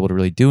won't be able to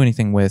really do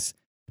anything with,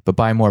 but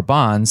buy more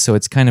bonds. So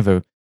it's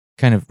we're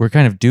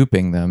kind of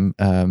duping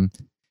them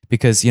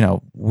because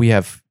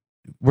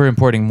we're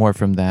importing more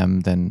from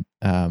them than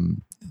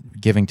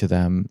giving to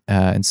them,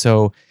 and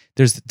so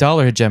there's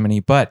dollar hegemony,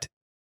 but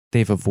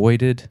they've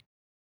avoided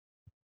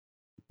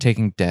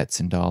taking debts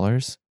in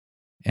dollars,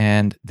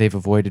 and they've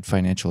avoided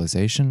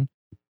financialization,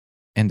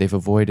 and they've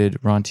avoided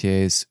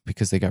rentiers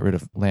because they got rid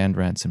of land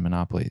rents and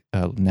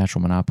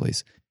natural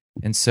monopolies.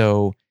 And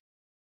so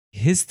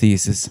his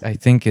thesis, I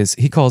think, is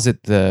he calls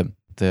it the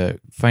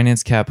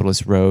finance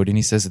capitalist road, and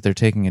he says that they're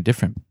taking a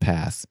different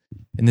path.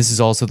 And this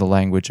is also the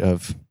language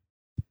of,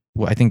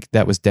 well, I think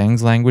that was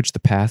Deng's language, the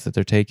path that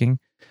they're taking.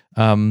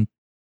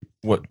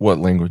 What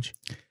language?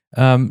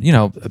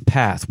 A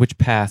path, which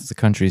path the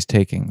country is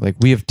taking. Like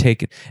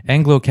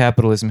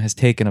Anglo-capitalism has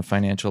taken a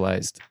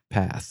financialized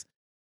path,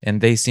 and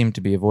they seem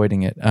to be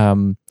avoiding it.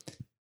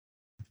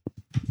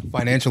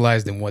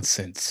 Financialized in what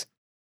sense?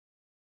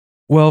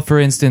 Well, for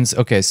instance,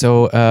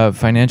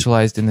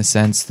 financialized in the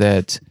sense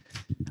that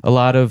a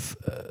lot of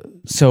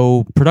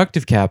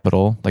productive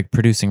capital, like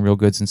producing real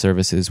goods and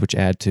services, which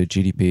add to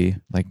GDP,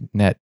 like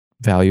net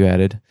value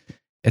added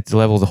at the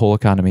level of the whole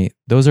economy,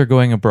 those are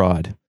going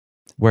abroad.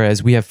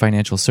 Whereas we have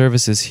financial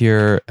services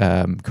here,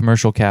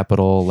 commercial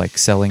capital, like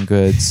selling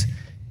goods.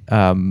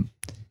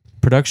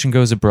 Production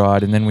goes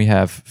abroad, and then we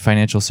have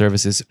financial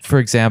services. For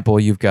example,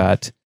 you've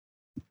got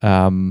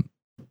healthcare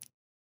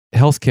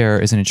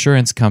is an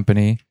insurance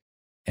company,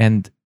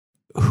 and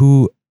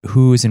who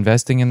is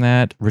investing in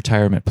that?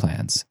 Retirement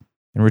plans.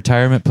 And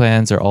retirement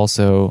plans are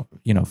also,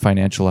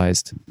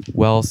 financialized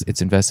wealth.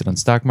 It's invested on the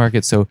stock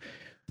market.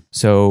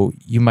 So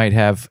you might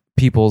have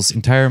people's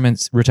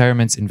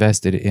retirements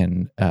invested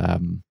in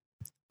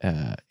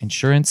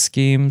insurance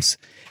schemes,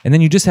 and then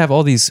you just have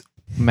all these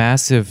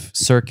massive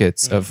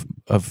circuits of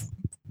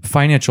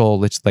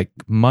financial, like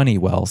money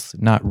wealth,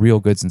 not real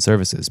goods and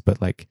services,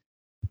 but like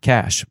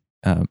cash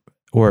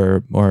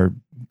or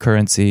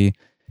currency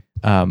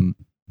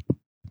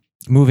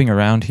moving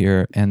around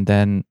here. And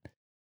then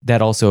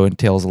that also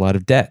entails a lot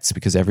of debts,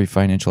 because every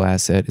financial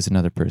asset is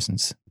another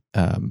person's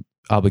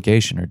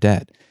obligation or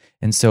debt.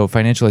 And so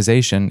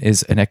financialization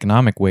is an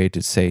economic way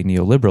to say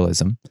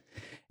neoliberalism.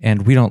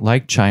 And we don't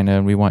like China,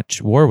 and we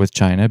want war with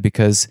China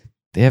because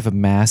they have a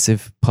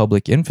massive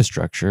public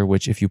infrastructure,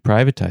 which if you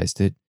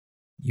privatized it,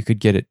 you could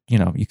get it,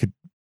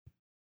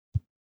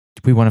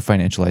 we want to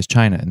financialize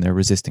China, and they're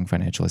resisting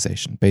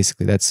financialization.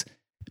 Basically, that's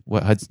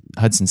what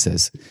Hudson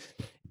says.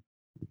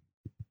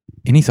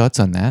 Any thoughts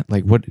on that?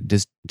 Like, what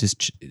does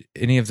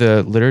any of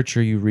the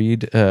literature you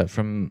read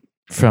from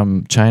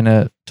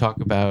China talk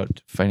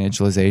about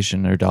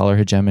financialization or dollar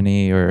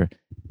hegemony or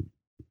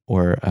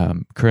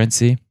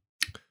currency?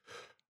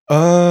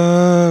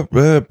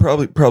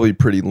 Probably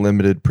pretty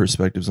limited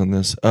perspectives on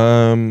this.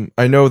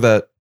 I know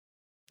that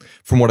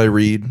from what I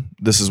read,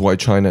 this is why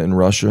China and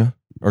Russia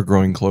are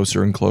growing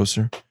closer and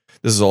closer.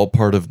 This is all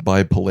part of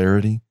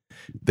bipolarity.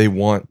 They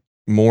want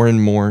more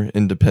and more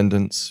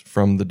independence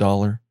from the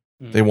dollar.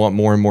 They want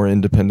more and more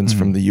independence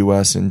from the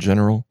U.S. in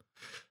general.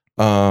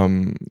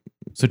 So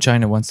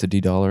China wants to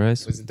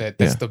de-dollarize?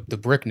 That's the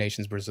BRIC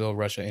nations: Brazil,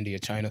 Russia, India,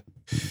 China.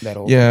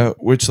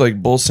 Which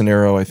like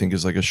Bolsonaro, I think,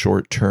 is like a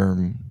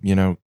short-term,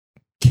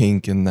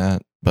 kink in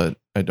that. But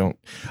I don't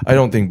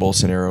think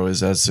Bolsonaro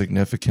is as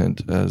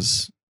significant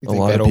as a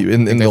lot of people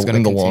in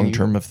the long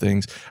term of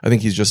things. I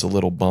think he's just a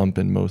little bump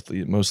and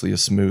mostly a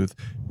smooth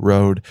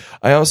road.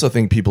 I also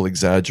think people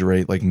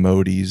exaggerate like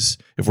Modi's,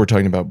 if we're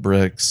talking about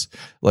BRICS,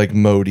 like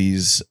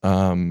Modi's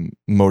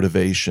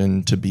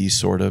motivation to be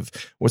sort of,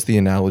 what's the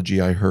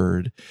analogy I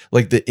heard?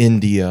 Like the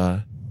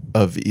India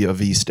of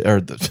East,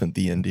 or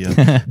the India,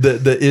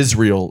 the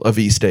Israel of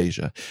East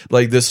Asia.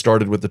 Like this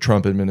started with the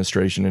Trump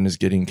administration and is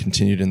getting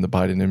continued in the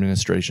Biden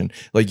administration.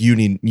 Like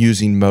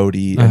using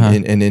Modi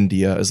and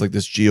India as like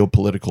this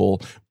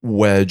geopolitical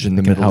wedge in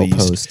the Middle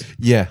East.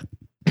 Yeah.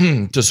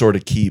 To sort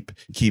of keep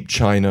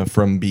China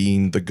from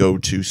being the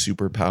go-to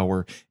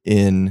superpower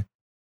in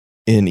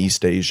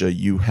East Asia.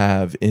 You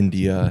have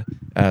India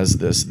as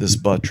this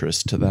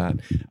buttress to that.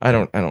 I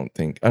don't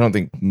think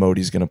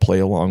Modi's going to play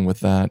along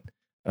with that.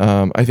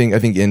 I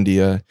think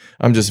India.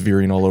 I'm just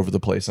veering all over the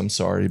place. I'm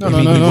sorry, but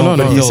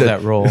he said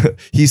that role.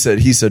 he said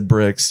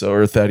BRICS,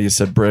 or Thaddeus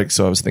said BRICS.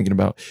 So I was thinking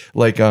about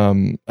like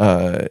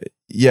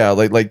yeah,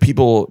 like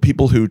people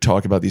who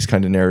talk about these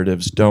kind of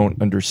narratives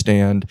don't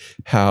understand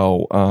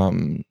how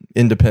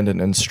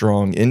independent and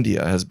strong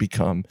India has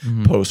become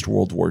post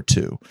World War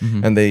II.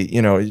 And they,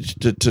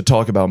 to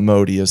talk about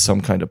Modi as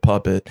some kind of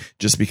puppet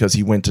just because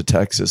he went to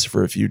Texas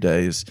for a few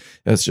days,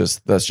 that's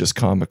just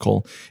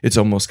comical. It's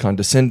almost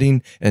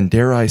condescending and,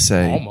 dare I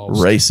say,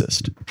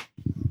 racist.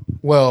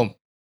 Well,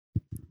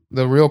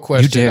 the real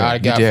question I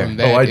got from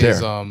that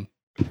is,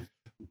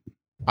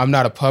 I'm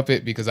not a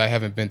puppet because I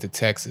haven't been to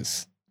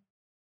Texas.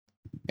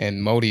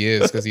 And Modi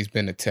is because he's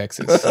been to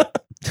Texas.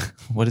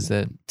 What is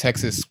that?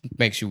 Texas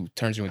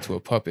turns you into a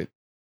puppet.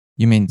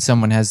 You mean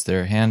someone has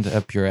their hand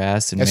up your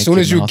ass and as soon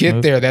as you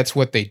get there, that's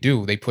what they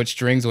do. They put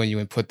strings on you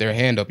and put their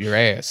hand up your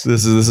ass.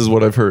 This is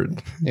what I've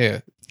heard.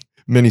 Yeah,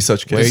 many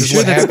such cases. This is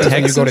what happens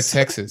when you go to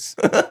Texas.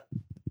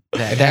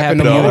 That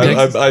happened. No,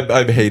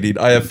 I'm hating.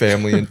 I have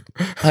family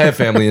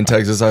in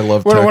Texas. I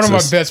love Texas. One of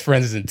my best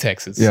friends is in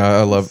Texas. Yeah,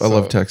 I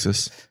love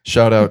Texas.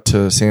 Shout out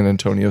to San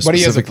Antonio. But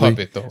he is a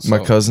puppet, though. My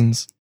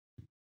cousins.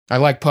 I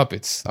like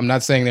puppets. I'm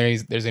not saying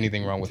there's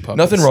anything wrong with puppets.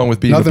 Nothing wrong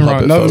with being a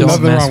puppet.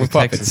 Nothing wrong with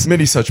puppets.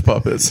 Many such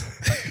puppets.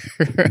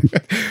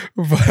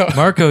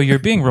 Marco, you're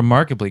being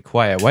remarkably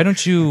quiet. Why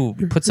don't you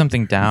put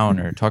something down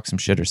or talk some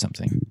shit or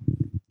something?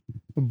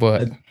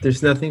 But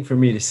there's nothing for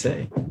me to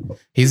say.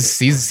 He's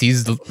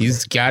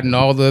gotten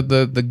all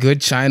the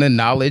good China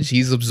knowledge.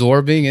 He's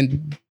absorbing,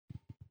 and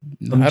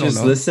I'm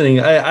just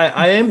listening.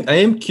 I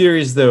am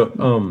curious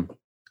though.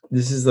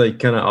 This is like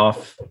kind of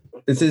off.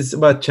 This is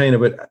about China,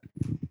 but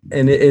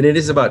and it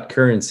is about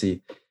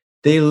currency.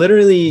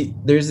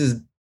 There's this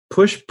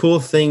push-pull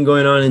thing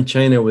going on in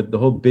China with the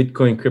whole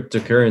Bitcoin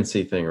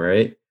cryptocurrency thing,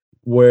 right?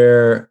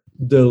 Where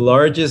the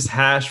largest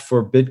hash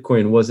for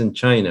Bitcoin was in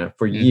China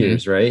for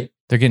years, right?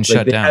 They're getting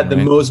shut down. They had the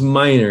most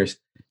miners.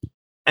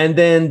 And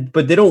then,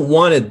 but they don't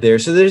want it there.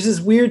 So there's this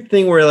weird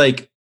thing where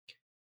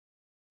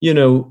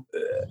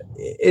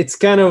it's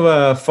kind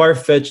of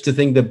far-fetched to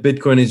think that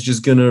Bitcoin is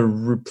just going to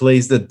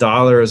replace the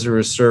dollar as a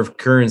reserve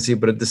currency.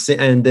 But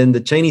and then the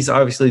Chinese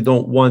obviously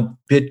don't want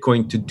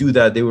Bitcoin to do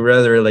that. They would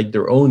rather like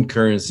their own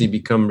currency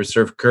become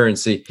reserve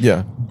currency.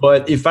 Yeah.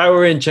 But if I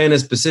were in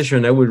China's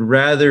position, I would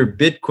rather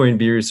Bitcoin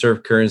be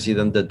reserve currency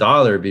than the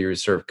dollar be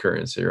reserve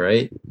currency,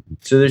 right?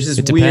 So there's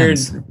this weird.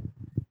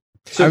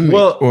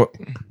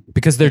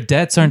 Because their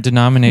debts aren't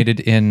denominated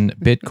in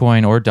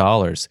Bitcoin or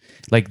dollars.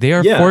 Like they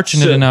are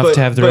fortunate enough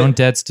to have their own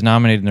debts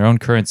denominated in their own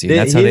currency. And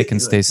that's how they can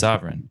stay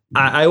sovereign.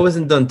 I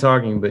wasn't done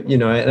talking, but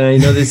and I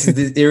know this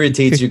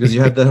irritates you because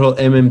you have that whole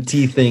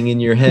MMT thing in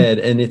your head,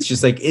 and it's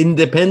just like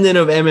independent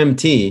of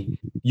MMT,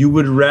 you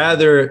would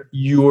rather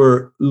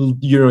your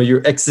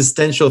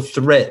existential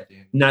threat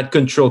not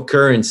control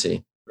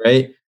currency,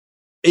 right?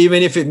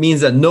 Even if it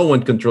means that no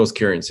one controls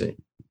currency.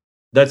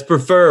 That's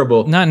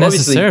preferable. Not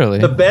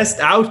necessarily. Obviously,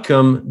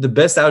 the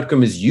best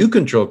outcome is you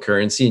control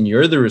currency and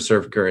you're the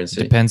reserve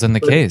currency. Depends on the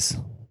case.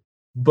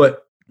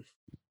 But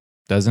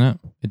doesn't it?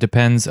 It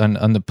depends on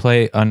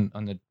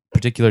the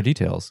particular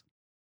details.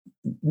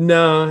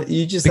 No,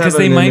 you just because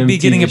they might be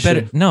getting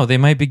they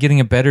might be getting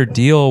a better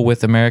deal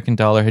with American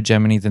dollar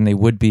hegemony than they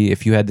would be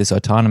if you had this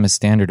autonomous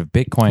standard of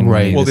Bitcoin,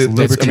 right? Well, this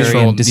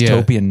libertarian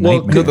dystopian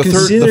nightmare. The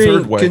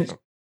third way.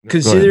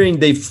 Considering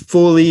they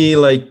fully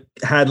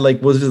had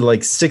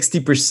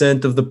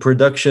 60% of the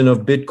production of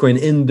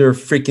Bitcoin in their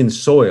freaking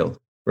soil,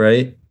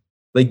 right?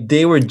 Like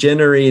they were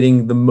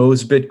generating the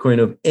most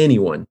Bitcoin of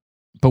anyone.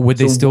 But would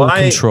they still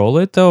control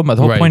it though? The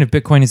whole point of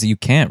Bitcoin is that you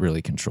can't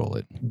really control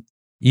it,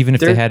 even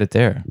if they had it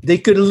there. They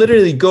could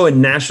literally go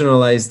and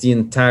nationalize the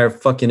entire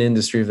fucking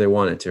industry if they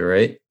wanted to,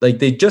 right? Like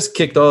they just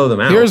kicked all of them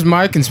out. Here's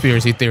my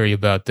conspiracy theory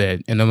about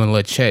that, and I'm gonna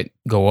let Chet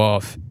go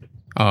off.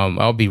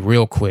 I'll be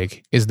real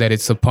quick, is that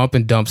it's a pump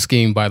and dump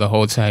scheme by the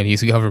whole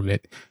Chinese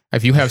government.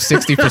 If you have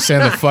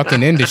 60% of the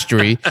fucking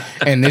industry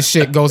and this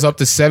shit goes up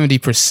to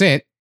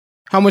 70%,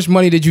 how much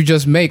money did you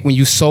just make when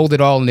you sold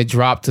it all and it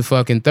dropped to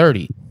fucking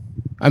 30?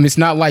 I mean, it's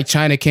not like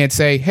China can't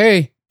say,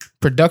 hey,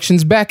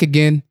 production's back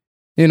again.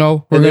 And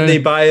then they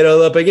buy it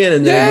all up again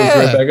and then it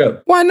goes right back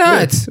up. Why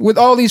not? Yeah. With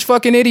all these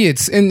fucking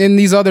idiots in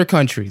these other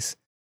countries.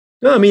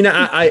 No, I mean,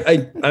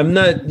 I'm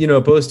not,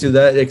 opposed to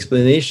that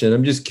explanation.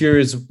 I'm just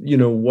curious,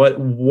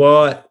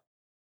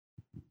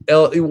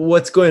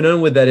 what's going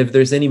on with that, if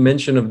there's any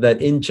mention of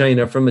that in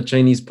China from a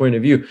Chinese point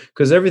of view,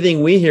 because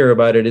everything we hear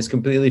about it is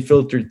completely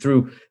filtered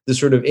through the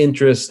sort of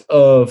interest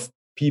of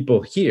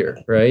people here,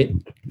 right?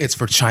 It's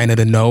for China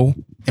to know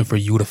and for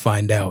you to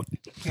find out.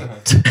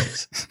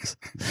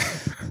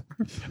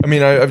 I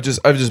mean, I've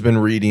just been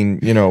reading,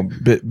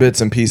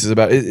 bits and pieces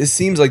about it. It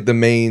seems like the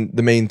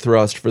main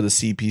thrust for the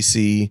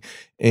CPC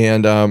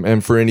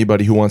and for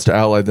anybody who wants to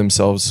ally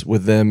themselves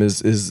with them is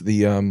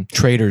the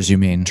traders. You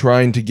mean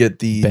trying to get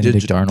the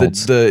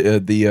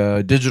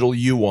digital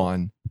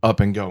yuan up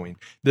and going.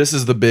 This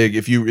is the big.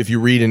 If you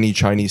read any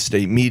Chinese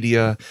state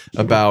media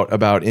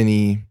about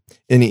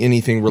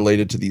anything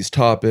related to these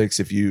topics,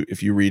 if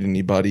you read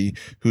anybody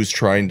who's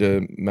trying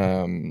to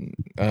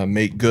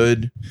make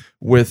good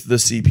with the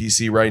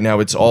CPC right now,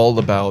 it's all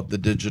about the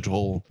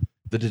digital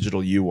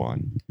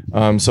yuan.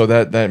 So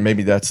that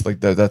maybe that's like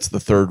that's the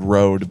third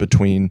road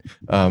between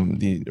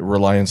the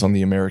reliance on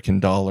the American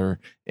dollar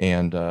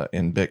and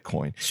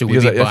Bitcoin.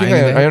 Because I think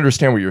I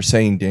understand what you're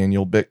saying,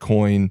 Daniel.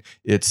 Bitcoin,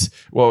 it's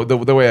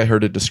the way I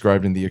heard it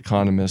described in The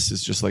Economist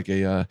is just like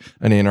an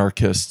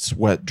anarchist's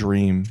wet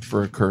dream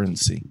for a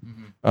currency.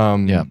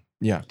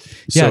 Yeah.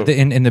 So,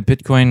 in the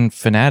Bitcoin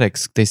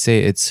fanatics, they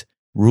say it's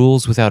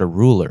rules without a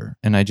ruler,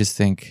 and I just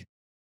think,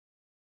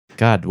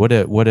 God,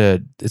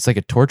 it's like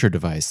a torture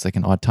device, like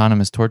an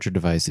autonomous torture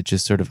device. It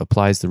just sort of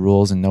applies the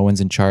rules, and no one's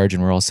in charge,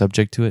 and we're all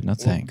subject to it. No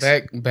thanks.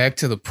 Back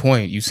to the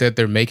point. You said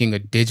they're making a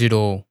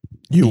digital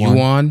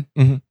yuan.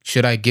 Mm-hmm.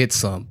 Should I get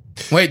some?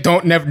 Wait,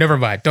 never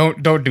mind.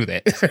 Don't do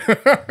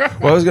that.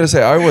 Well, I was gonna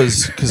say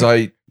because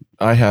I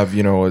have,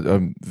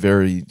 a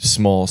very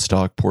small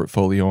stock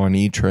portfolio on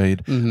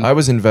E-Trade. Mm-hmm. I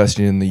was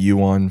investing in the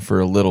yuan for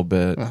a little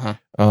bit. Uh-huh.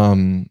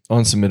 On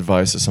some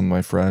advice of some of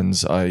my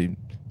friends, I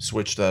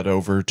switched that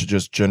over to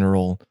just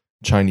general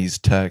Chinese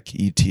tech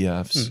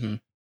ETFs.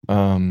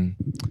 Mm-hmm.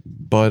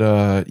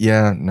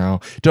 No,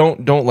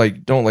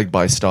 don't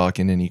buy stock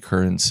in any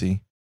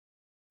currency.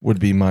 Would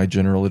be my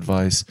general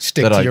advice.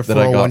 Stick to your 401k that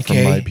I got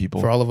from my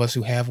people. For all of us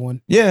who have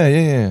one.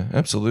 Yeah,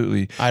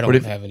 absolutely. I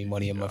don't have any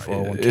money in my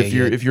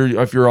 401k.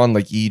 If you're on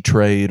like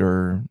E-Trade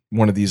or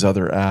one of these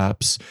other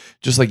apps,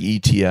 just like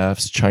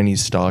ETFs,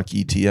 Chinese stock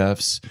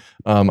ETFs.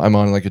 I'm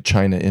on like a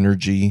China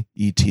energy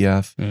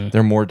ETF. Mm.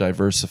 They're more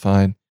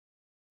diversified.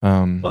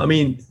 Well, I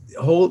mean,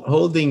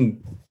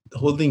 holding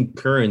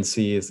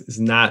currency is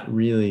not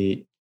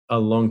really a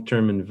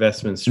long-term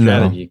investment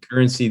strategy. No.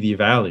 Currency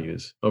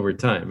devalues over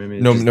time. I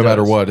mean, no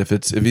matter what, if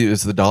it's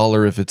the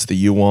dollar, if it's the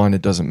yuan,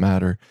 it doesn't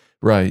matter.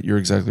 Right, you're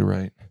exactly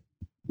right.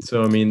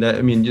 So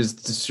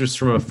just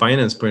from a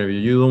finance point of view,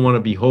 you don't want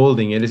to be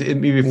holding it. It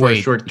may be for a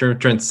short-term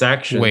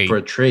transaction for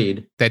a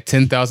trade. That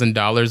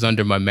 $10,000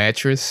 under my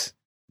mattress,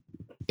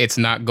 it's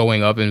not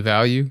going up in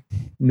value.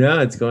 No,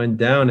 it's going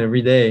down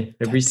every day,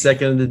 every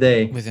second of the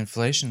day with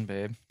inflation,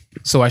 babe.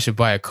 So I should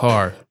buy a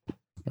car,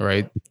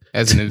 right?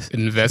 As an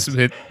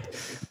investment.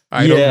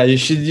 You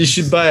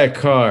should buy a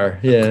car.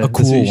 Yeah, a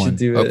cool one.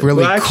 A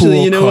really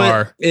cool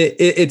car. What?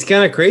 It's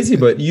kind of crazy,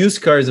 but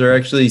used cars are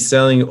actually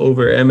selling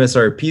over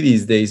MSRP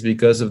these days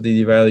because of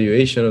the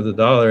devaluation of the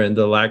dollar and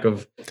the lack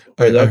of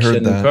production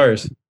in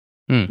cars.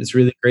 It's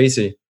really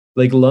crazy.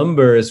 Like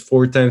lumber is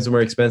 4 times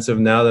more expensive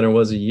now than it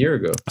was a year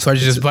ago. So I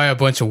should just buy a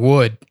bunch of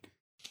wood.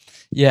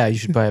 Yeah, you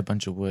should buy a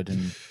bunch of wood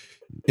and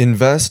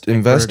invest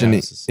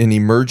in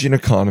emerging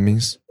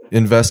economies.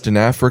 Invest in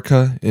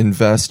Africa,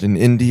 invest in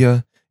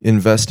India,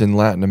 invest in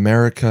Latin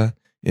America,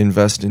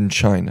 invest in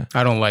China.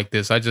 I don't like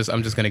this. I'm just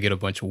going to get a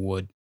bunch of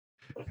wood.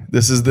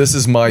 This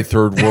is my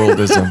third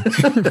worldism.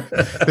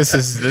 this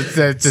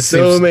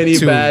so many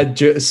bad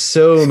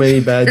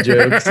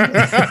jokes.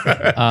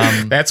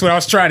 That's what I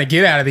was trying to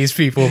get out of these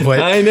people,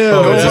 but I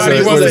know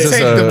nobody wants to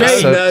take the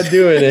bait. I'm not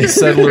doing it.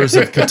 Settlers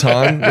of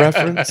Catan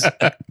reference.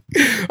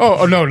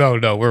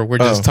 No. We're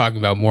just talking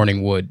about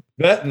morning wood.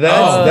 That's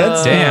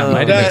damn.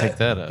 I didn't pick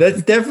that up.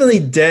 That's definitely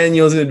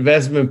Daniel's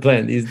investment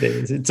plan these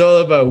days. It's all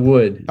about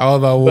wood.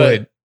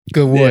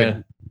 Good wood.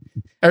 Yeah.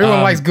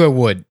 Everyone likes good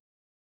wood.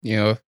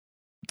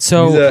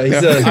 So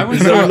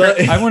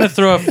I want to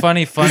throw a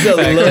funny fun fact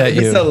at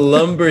you. He's a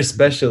lumber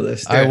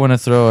specialist. I want to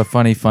throw a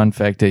funny fun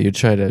fact at you.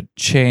 Try to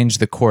change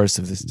the course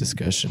of this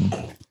discussion.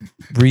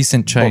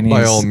 Recent Chinese,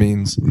 by all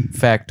means,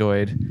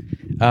 factoid.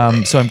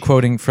 So I'm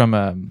quoting from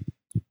a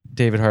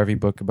David Harvey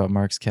book about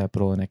Marx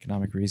Capital and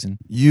Economic Reason.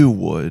 You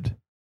would.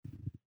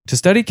 To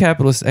study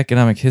capitalist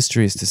economic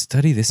history is to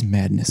study this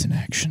madness in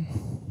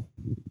action.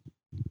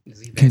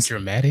 Is it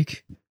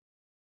dramatic?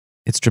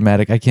 It's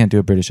dramatic. I can't do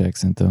a British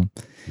accent though.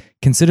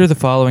 Consider the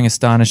following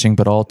astonishing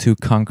but all too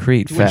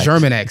concrete fact. A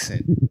German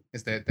accent.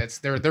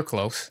 They're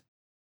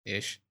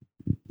close-ish.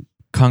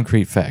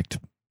 Concrete fact.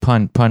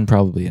 Pun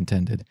probably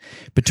intended.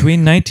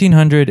 Between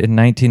 1900 and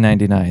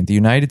 1999, the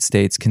United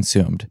States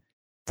consumed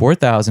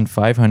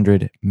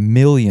 4,500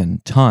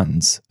 million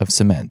tons of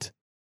cement.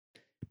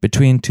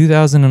 Between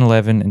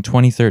 2011 and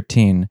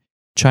 2013,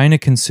 China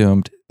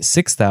consumed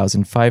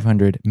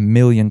 6,500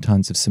 million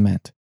tons of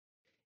cement.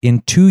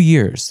 In 2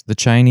 years, the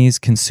Chinese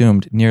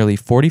consumed nearly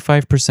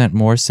 45%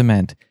 more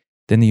cement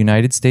than the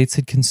United States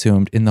had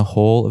consumed in the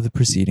whole of the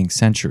preceding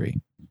century.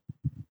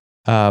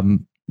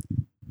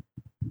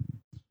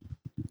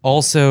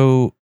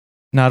 Also,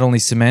 not only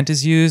cement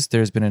is used,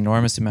 there's been an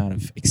enormous amount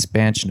of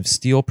expansion of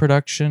steel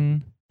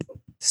production.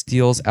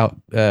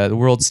 The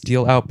world's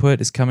steel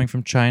output is coming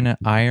from China,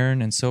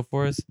 iron, and so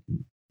forth.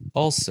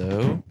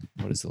 Also,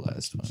 what is the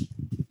last one?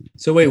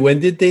 So wait, when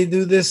did they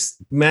do this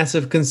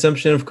massive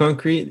consumption of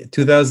concrete?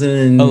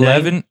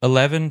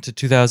 2011 to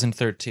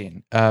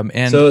 2013.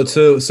 And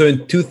so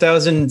in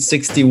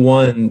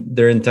 2061,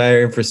 their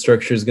entire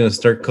infrastructure is going to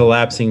start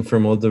collapsing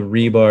from all the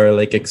rebar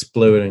like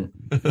exploding.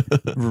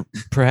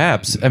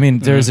 Perhaps. I mean,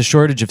 there's a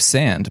shortage of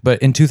sand,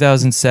 but in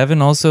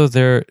 2007 also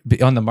they're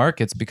on the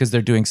markets because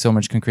they're doing so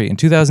much concrete. In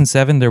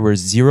 2007, there were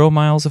 0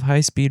 miles of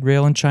high-speed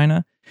rail in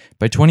China.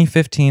 By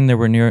 2015, there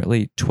were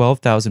nearly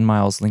 12,000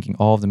 miles linking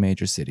all of the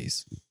major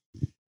cities.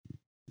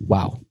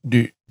 Wow.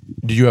 Do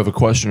you have a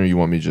question, or you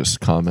want me to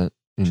just comment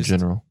in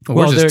general?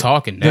 We're just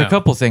talking now. There are a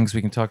couple things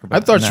we can talk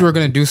about. I thought you were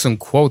going to do some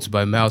quotes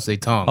by Mao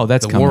Zedong. Oh,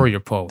 that's the coming. warrior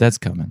poet. That's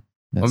coming.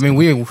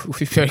 We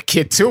better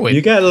get to it.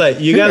 You got like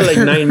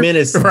 9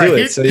 minutes to do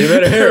it, so you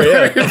better hurry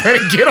up. You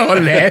better get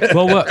on that.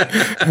 Well,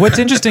 what's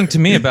interesting to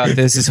me about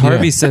this is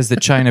Harvey says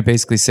that China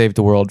basically saved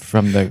the world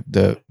from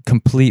the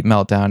complete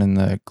meltdown in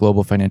the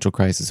global financial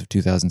crisis of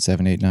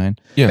 2007, 8, 9.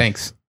 Yeah.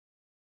 Thanks.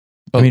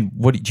 I mean,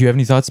 do you have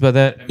any thoughts about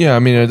that? Yeah, I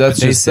mean,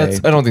 that's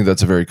I don't think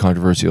that's a very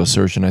controversial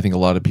assertion. I think a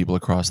lot of people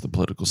across the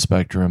political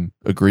spectrum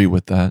agree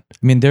with that.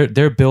 I mean,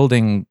 they're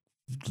building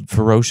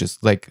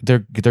ferocious, like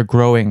they're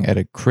growing at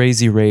a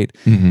crazy rate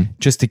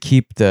just to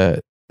keep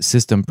the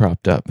system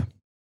propped up.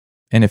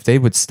 And if they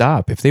would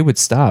stop,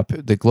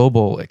 the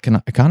global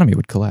economy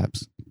would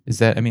collapse. Is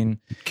that? I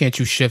mean, can't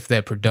you shift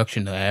that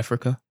production to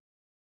Africa?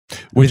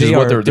 Which is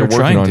what they're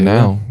working on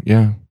now.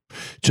 Yeah.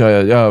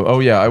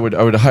 I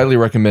would highly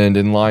recommend,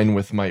 in line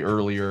with my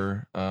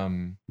earlier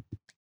along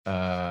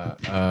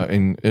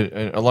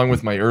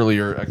with my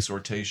earlier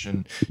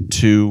exhortation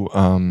to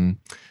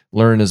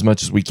learn as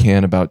much as we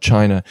can about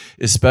China,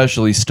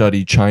 especially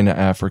study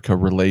China-Africa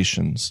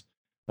relations,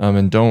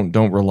 and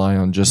don't rely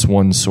on just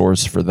one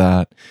source for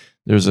that.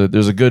 There's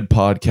a good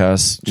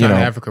podcast.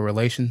 China-Africa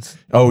relations.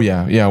 Oh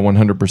yeah,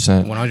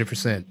 100%.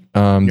 100%.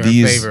 You're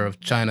in favor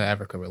of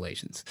China-Africa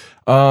relations.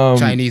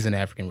 Chinese and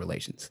African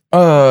relations.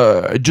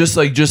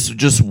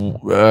 Just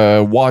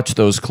watch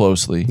those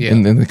closely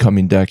in the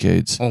coming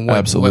decades. On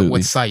Absolutely.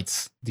 What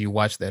sites do you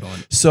watch that on?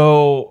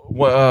 So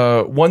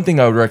one thing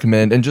I would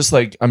recommend, and just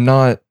like I'm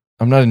not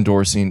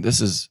endorsing.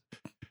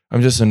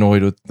 I'm just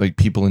annoyed with like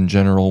people in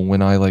general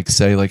when I like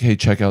say like, hey,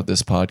 check out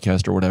this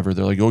podcast or whatever.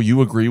 They're like, oh,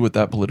 you agree with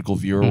that political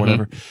view or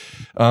whatever.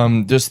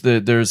 I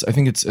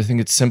think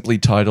it's simply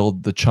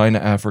titled the China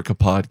Africa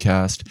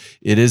Podcast.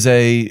 It is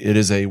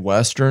a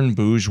Western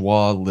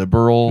bourgeois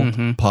liberal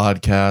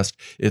podcast.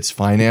 It's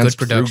financed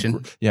good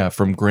production.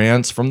 From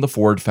grants from the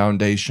Ford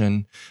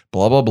Foundation,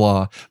 blah blah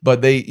blah.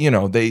 But they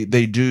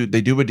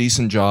do a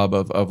decent job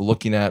of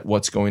looking at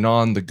what's going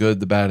on, the good,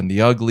 the bad, and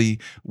the ugly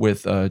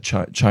with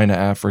China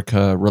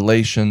Africa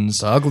relations.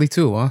 The ugly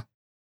too, huh?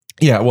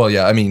 Yeah, well,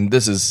 yeah. I mean,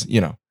 this is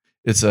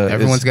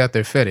everyone's got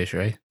their fetish,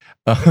 right?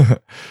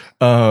 So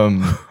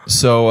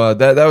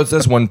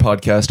that's one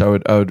podcast I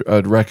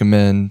would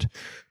recommend.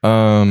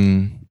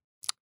 I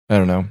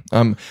don't know.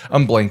 I'm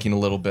blanking a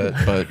little bit,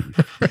 but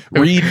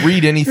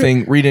read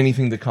anything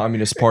the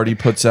Communist Party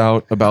puts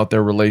out about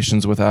their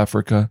relations with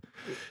Africa.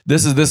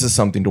 This is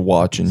something to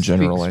watch in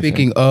general.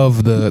 Speaking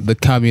of the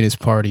Communist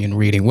Party and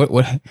reading, what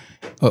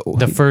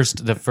the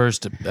first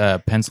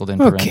penciled in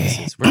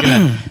parentheses. We're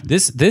gonna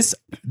this.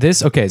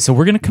 Okay, so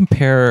we're gonna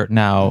compare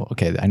now.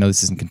 Okay, I know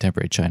this isn't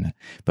contemporary China,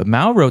 but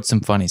Mao wrote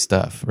some funny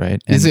stuff,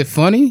 right? And is it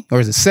funny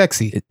or is it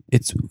sexy?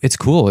 It's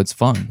cool. It's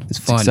fun. It's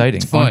fun.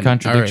 Exciting. It's fun.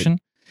 Contradiction.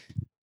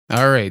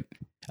 All right.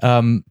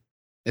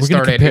 Let's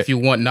start at if you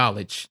want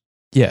knowledge.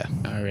 Yeah.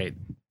 All right.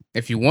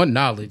 If you want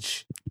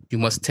knowledge, you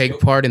must take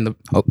part in the.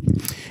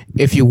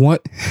 If you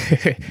want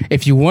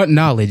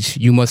knowledge,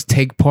 you must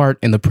take part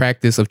in the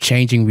practice of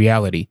changing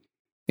reality.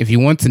 If you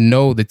want to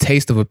know the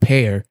taste of a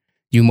pear,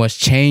 you must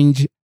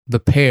change the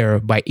pear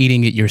by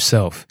eating it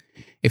yourself.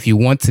 If you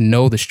want to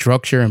know the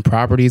structure and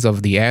properties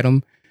of the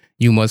atom,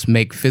 you must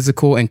make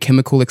physical and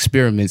chemical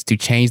experiments to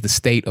change the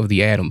state of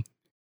the atom.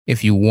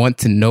 If you want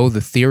to know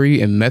the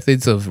theory and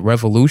methods of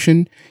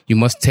revolution, you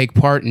must take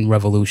part in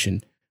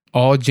revolution.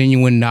 All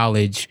genuine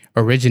knowledge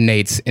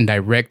originates in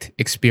direct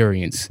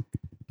experience,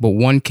 but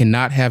one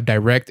cannot have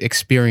direct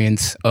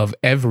experience of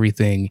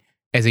everything.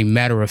 As a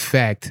matter of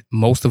fact,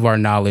 most of our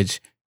knowledge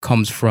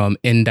comes from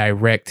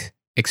indirect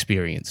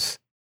experience.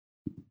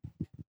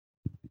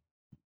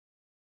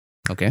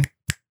 Okay?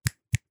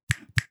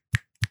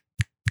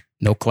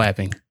 No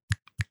clapping.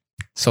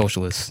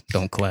 Socialists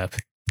don't clap.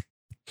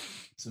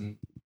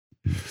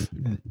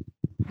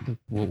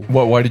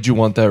 Why did you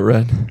want that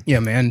read? Yeah,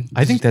 man.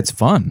 I think that's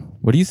fun.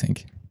 What do you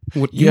think?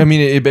 I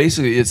mean, it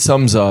basically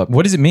sums up.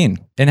 What does it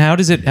mean, and how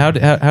is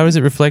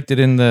it reflected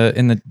in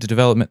the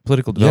development,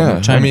 political development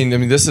of China? I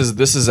mean, this is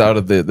the roots.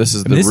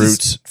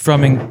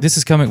 This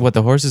is coming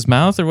the horse's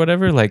mouth or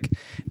whatever. Like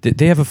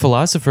they have a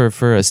philosopher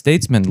for a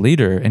statesman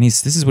leader, and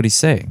this is what he's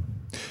saying.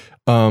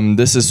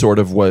 This is sort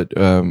of what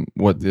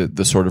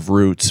the sort of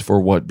roots for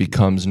what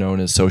becomes known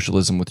as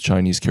socialism with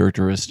Chinese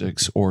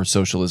characteristics or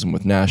socialism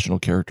with national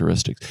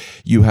characteristics.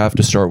 You have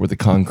to start with the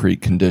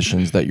concrete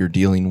conditions that you're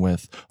dealing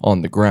with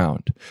on the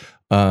ground.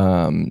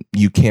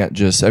 You can't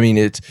just. I mean,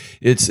 to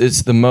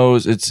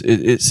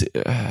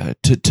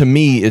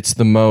me, it's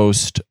the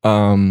most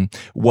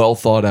well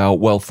thought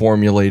out, well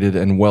formulated,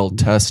 and well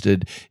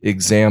tested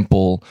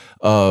example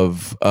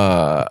of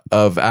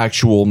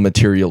actual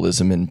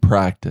materialism in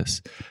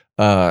practice.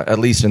 at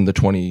least in the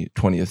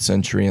 20th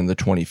century and the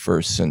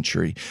 21st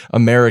century.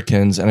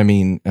 Americans, and I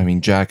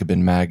mean,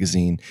 Jacobin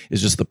magazine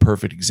is just the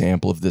perfect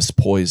example of this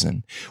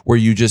poison, where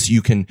you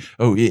can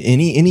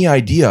any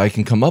idea I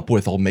can come up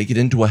with, I'll make it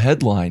into a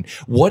headline.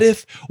 What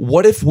if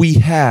we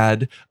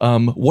had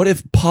what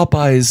if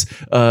Popeyes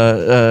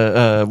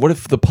what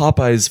if the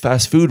Popeyes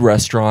fast food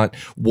restaurant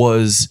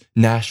was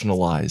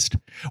nationalized?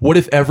 What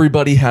if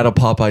everybody had a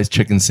Popeyes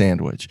chicken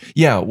sandwich?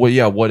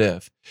 What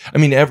if? I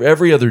mean,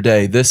 every other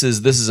day, this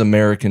is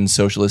American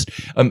socialist.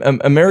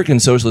 American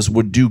socialists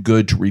would do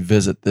good to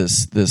revisit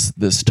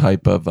this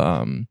type of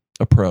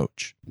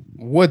approach.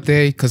 Would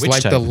they? Because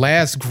like type? the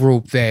last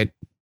group that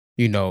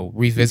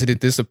revisited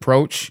this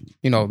approach,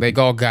 they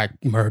all got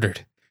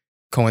murdered.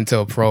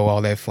 COINTELPRO,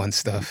 all that fun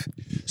stuff.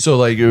 So,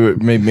 like,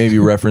 maybe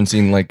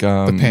referencing like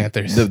the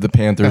Panthers, the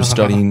Panthers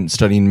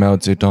studying Mao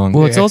Zedong.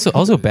 Well, it's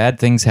also bad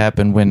things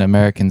happen when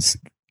Americans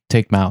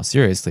take Mao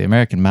seriously.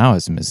 American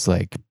Maoism is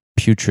like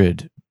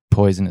putrid,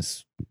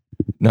 poisonous.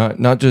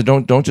 Not just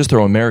don't just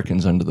throw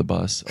Americans under the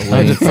bus.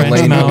 Elaine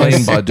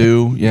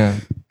Badu,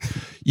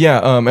 yeah.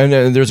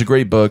 And there's a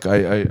great book.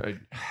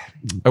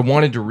 I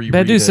wanted to reread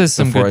Badu it says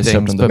some before good I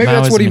stepped things, on but maybe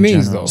that's what he Maoism in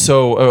means, general. though.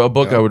 So a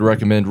book I would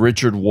recommend,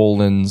 Richard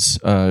Wollin's,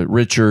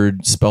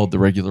 Richard spelled the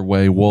regular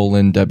way,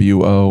 Wollin,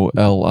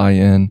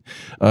 Wolin.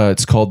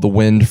 It's called The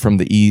Wind from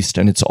the East,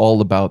 and it's all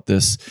about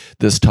this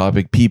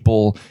topic.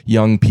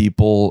 Young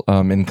people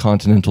in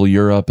continental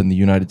Europe and the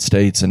United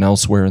States and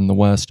elsewhere in the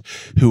West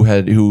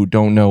who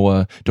don't know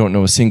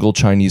a single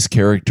Chinese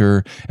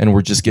character, and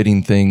were just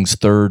getting things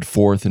third,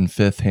 fourth, and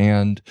fifth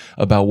hand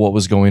about what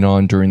was going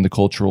on during the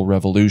Cultural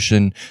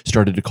Revolution,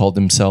 started to call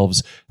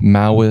themselves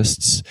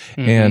Maoists,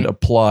 and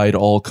applied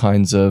all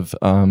kinds of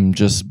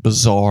just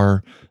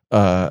bizarre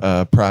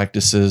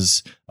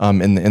practices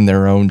in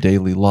their own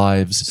daily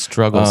lives.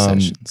 Struggle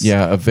sessions.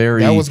 Yeah,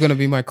 that was going to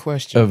be my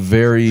question. A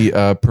very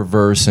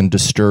perverse and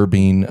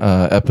disturbing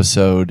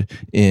episode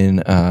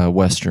in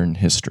Western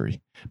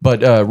history.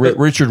 But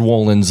Richard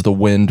Wollin's The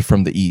Wind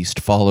from the East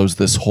follows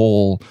this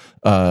whole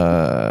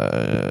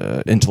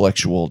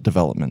intellectual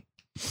development.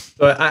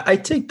 But I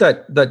take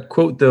that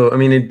quote though. I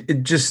mean,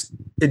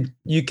 it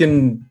you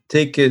can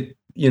take it,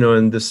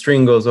 and the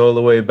string goes all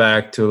the way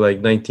back to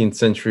like 19th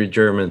century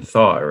German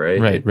thought,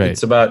 right?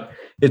 Right.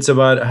 It's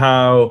about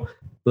how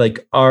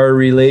like our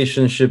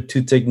relationship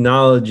to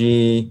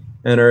technology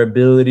and our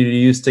ability to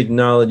use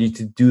technology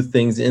to do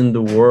things in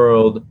the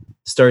world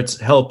starts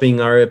helping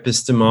our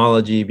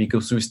epistemology,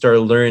 because we start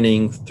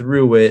learning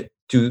through it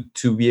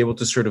to be able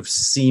to sort of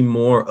see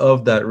more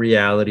of that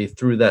reality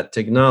through that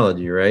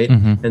technology, right?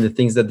 Mm-hmm. And the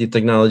things that the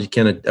technology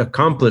can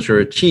accomplish or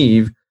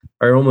achieve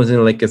are almost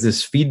in like as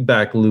this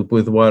feedback loop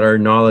with what our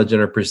knowledge and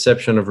our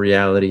perception of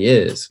reality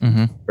is,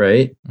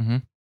 right? Mm-hmm.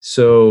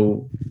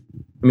 So,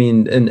 I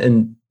mean,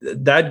 and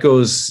that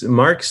goes,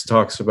 Marx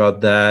talks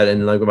about that,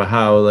 and like about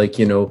how like,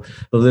 a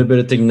little bit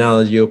of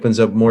technology opens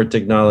up more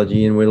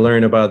technology, and we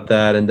learn about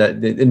that, and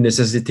that it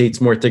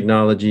necessitates more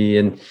technology,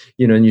 and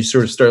and you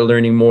sort of start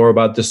learning more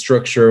about the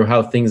structure of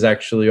how things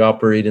actually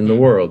operate in the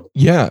world.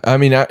 Yeah, I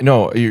mean,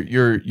 no,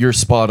 you're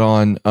spot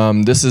on.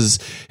 This is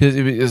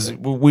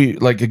we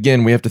like,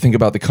 again, we have to think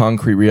about the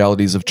concrete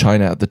realities of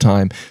China at the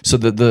time. So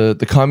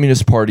the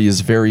Communist Party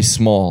is very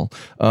small.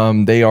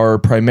 They are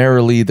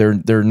primarily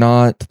they're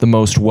not the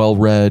most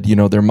well-read.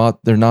 They're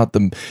not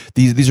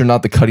these are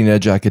not the cutting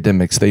edge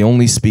academics. They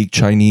only speak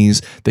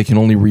Chinese. They can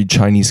only read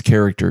Chinese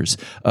characters.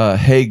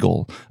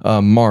 Hegel,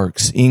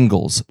 Marx,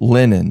 Engels,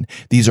 Lenin.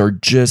 These are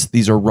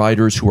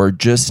writers who are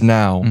just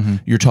now.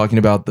 You're talking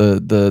about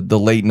the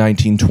late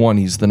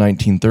 1920s, the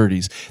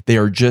 1930s. They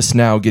are just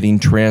now getting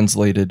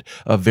translated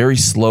very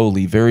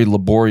slowly, very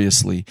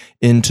laboriously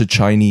into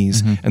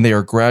Chinese, and they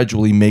are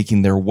gradually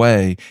making their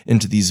way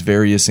into these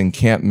various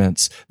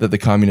encampments that the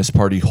Communist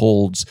Party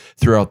holds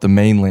throughout the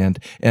mainland.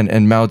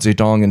 And Mao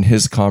Zedong and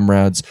his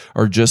comrades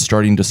are just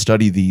starting to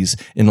study these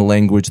in a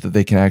language that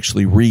they can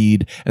actually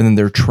read, and then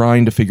they're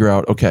trying to figure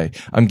out, okay,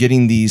 I'm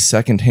getting these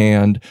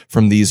secondhand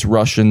from these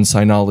Russian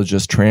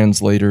sinologist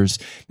translators,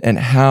 and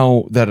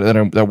how that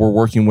we're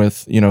working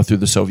with, through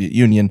the Soviet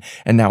Union,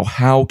 and now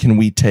how can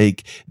we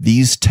take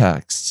these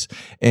texts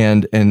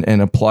and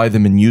apply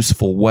them in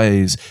useful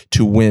ways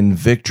to win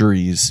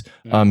victories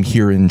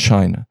here in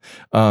China.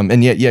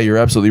 And yet, you're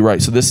absolutely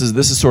right. So this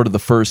is sort of the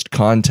first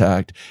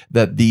contact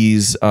that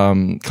these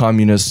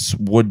communists,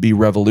 would-be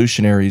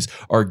revolutionaries,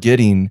 are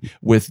getting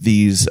with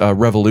these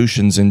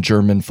revolutions in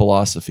German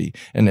philosophy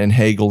and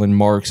Hegel and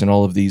Marx and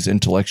all of these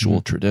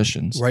intellectual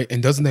traditions. Right.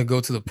 And doesn't that go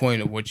to the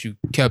point of what you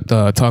kept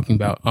talking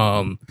about?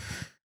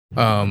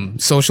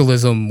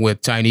 Socialism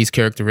with Chinese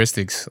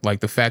characteristics.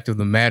 Like, the fact of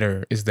the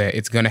matter is that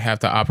it's going to have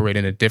to operate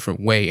in a different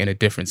way, in a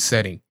different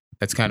setting.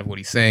 That's kind of what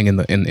he's saying in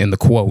the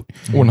quote.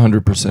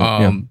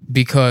 100%.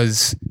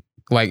 Because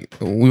like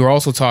we were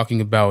also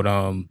talking about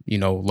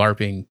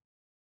LARPing,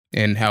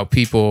 and how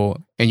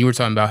people, and you were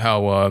talking about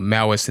how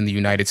Maoists in the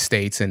United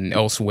States and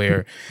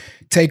elsewhere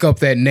take up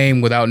that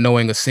name without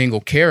knowing a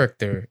single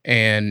character.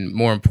 And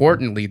more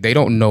importantly, they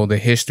don't know the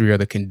history or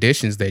the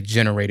conditions that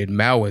generated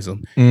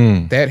Maoism.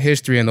 That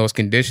history and those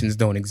conditions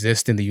don't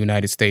exist in the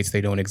United States.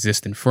 They don't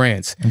exist in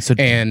France.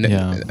 And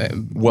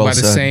well by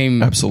the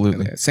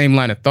said. same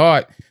line of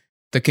thought,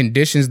 the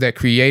conditions that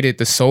created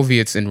the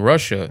Soviets in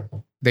Russia,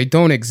 they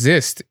don't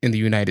exist in the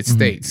United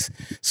States.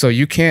 So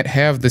you can't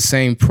have the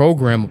same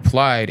program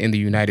applied in the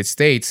United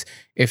States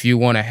if you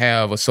want to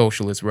have a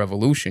socialist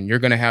revolution. You're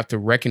going to have to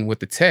reckon with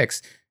the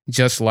text,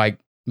 just like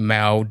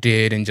Mao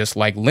did and just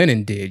like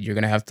Lenin did. You're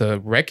going to have to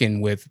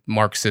reckon with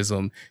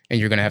Marxism, and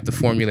you're going to have to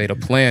formulate a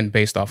plan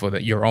based off of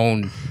your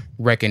own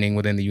reckoning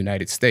within the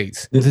United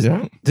States.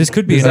 This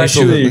could be an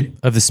issue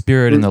of the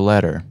spirit in the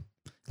letter.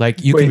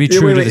 Like you can be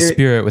true to the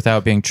spirit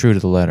without being true to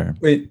the letter.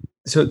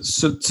 So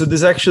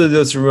this actually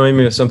does remind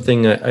me of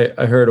something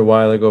I heard a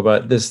while ago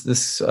about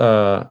this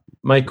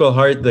Michael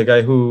Hart, the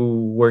guy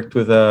who worked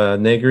with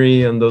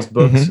Negri on those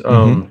books.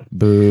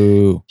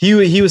 Boo.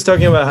 He was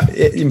talking about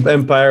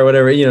Empire,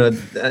 whatever.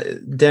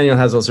 Daniel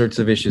has all sorts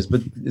of issues,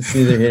 but it's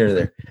neither here nor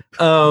there.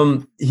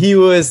 He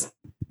was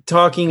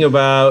talking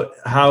about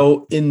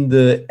how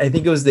I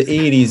think it was the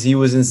 80s, he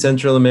was in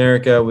Central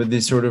America with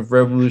these sort of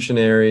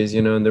revolutionaries,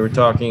 and they were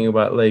talking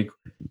about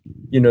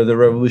the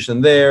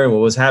revolution there and what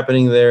was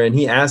happening there. And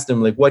he asked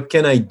them, what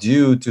can I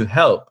do to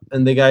help?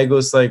 And the guy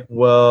goes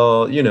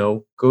well,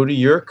 go to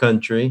your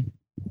country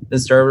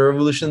and start a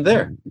revolution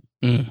there.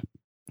 We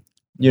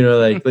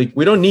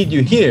don't need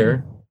you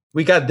here.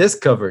 We got this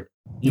covered.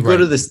 You go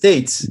to the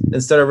States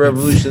and start a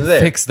revolution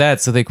there. Fix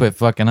that so they quit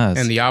fucking us.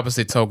 And the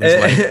opposite token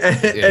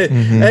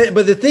is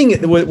but the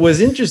thing was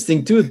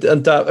interesting too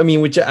on top,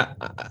 which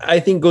I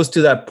think goes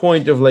to that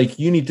point of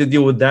you need to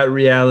deal with that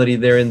reality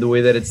there in the way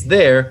that it's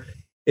there,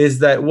 is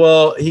that,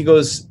 he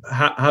goes,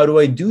 how do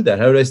I do that?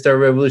 How do I start a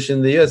revolution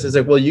in the US? It's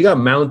you got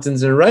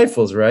mountains and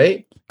rifles,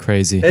 right?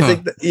 Crazy.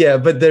 It's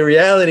but the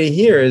reality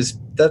here is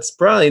that's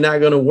probably not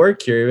going to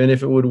work here, even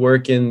if it would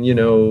work in,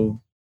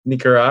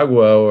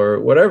 Nicaragua or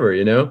whatever,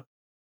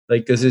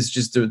 because it's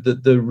just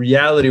the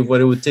reality of what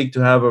it would take to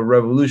have a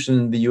revolution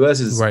in the US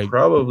is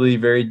probably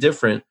very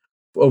different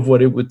of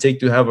what it would take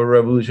to have a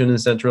revolution in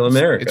Central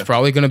America. It's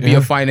probably going to be a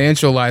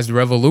financialized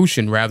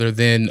revolution rather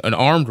than an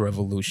armed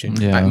revolution.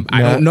 Yeah.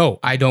 I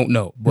don't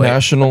know. But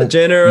national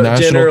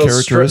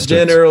characteristics.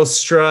 General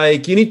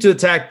strike. You need to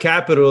attack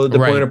capital at the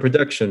point of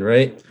production,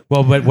 right?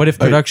 Well, but what if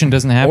production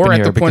doesn't happen or at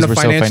here the point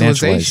because of we're so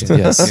financialization?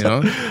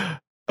 financialized? Yes.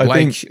 I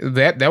think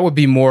that would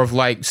be more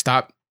of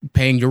stop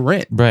paying your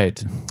rent.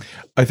 Right.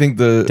 I think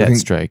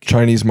strike.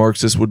 Chinese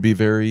Marxists would be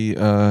very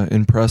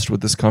impressed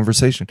with this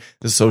conversation.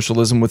 This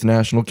socialism with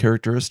national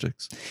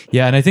characteristics.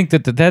 Yeah, and I think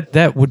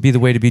that would be the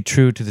way to be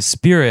true to the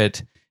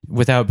spirit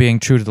without being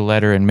true to the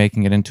letter and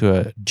making it into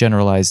a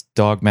generalized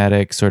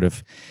dogmatic sort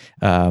of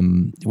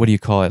what do you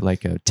call it,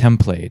 like a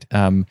template.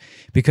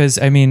 Because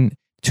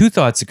two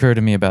thoughts occur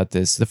to me about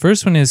this. The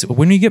first one is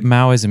when you get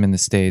Maoism in the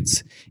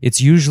States,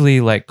 it's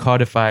usually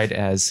codified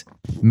as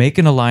make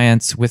an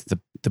alliance with the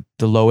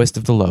lowest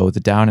of the low, the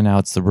down and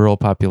outs, the rural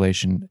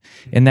population.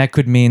 And that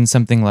could mean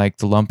something like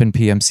the lumpen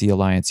PMC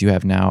alliance you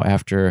have now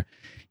after,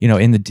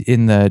 in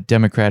the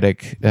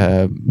Democratic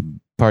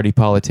Party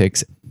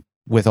politics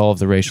with all of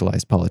the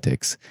racialized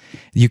politics.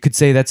 You could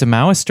say that's a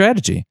Maoist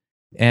strategy.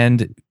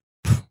 And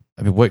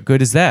what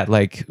good is that?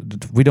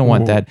 We don't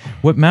want that.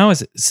 What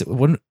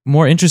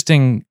more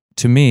interesting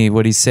to me,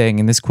 what he's saying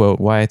in this quote,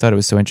 why I thought it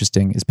was so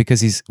interesting is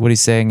because what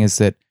he's saying is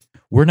that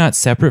we're not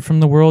separate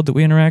from the world that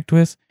we interact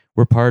with.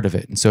 We're part of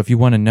it. And so if you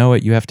want to know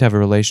it, you have to have a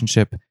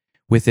relationship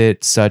with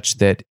it such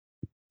that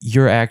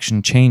your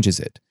action changes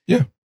it.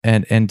 Yeah.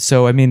 And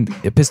so,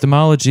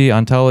 epistemology,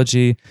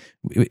 ontology,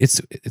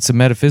 it's a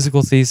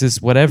metaphysical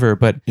thesis, whatever,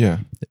 but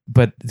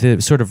the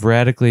sort of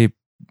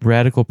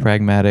radical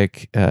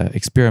pragmatic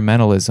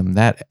experimentalism,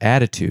 that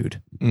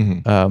attitude,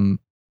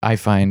 I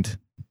find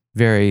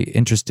very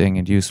interesting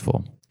and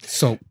useful.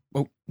 So,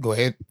 go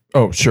ahead.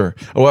 Oh, sure.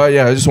 Well,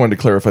 yeah, I just wanted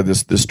to clarify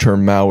this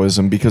term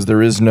Maoism because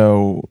there's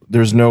no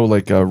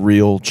a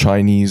real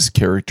Chinese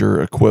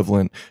character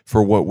equivalent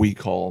for what we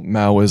call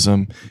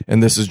Maoism,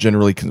 and this is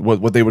generally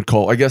what they would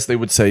call. I guess they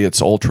would say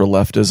it's ultra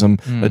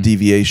leftism, a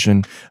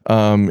deviation.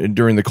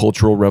 During the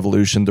Cultural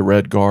Revolution, the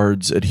Red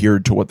Guards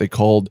adhered to what they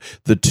called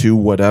the two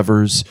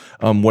whatevers.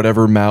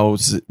 Whatever Mao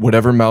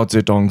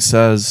Zedong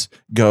says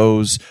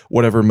goes.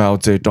 Whatever Mao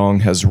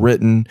Zedong has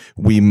written,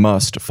 we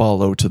must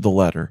follow to the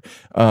letter.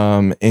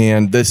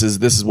 And this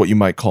is what you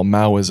might call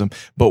Maoism,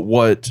 but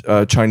what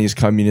Chinese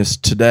communists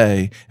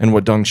today and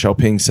what Deng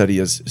Xiaoping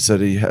said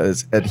he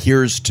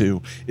adheres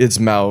to is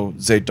Mao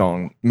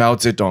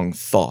Zedong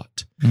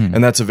thought,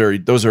 and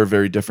those are a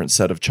very different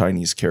set of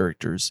Chinese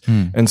characters,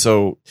 and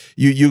so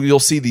you'll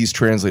see these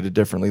translated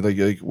differently.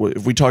 Like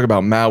if we talk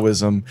about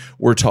Maoism,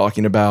 we're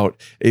talking about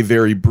a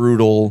very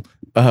brutal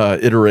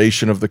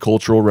iteration of the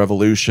Cultural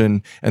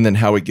Revolution and then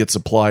how it gets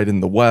applied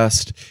in the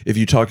West. If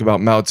you talk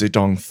about Mao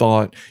Zedong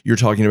thought, you're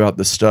talking about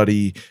the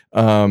study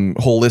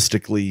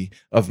holistically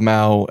of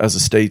Mao as a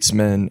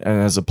statesman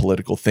and as a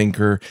political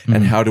thinker,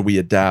 and how do we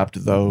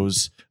adapt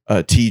those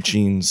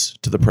teachings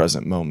to the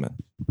present moment.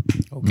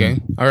 Okay.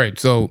 All right.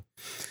 So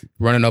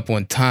running up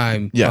on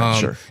time. Yeah,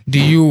 sure. Do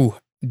you,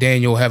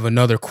 Daniel, have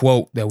another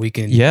quote that we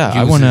can use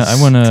I want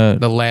to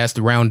the last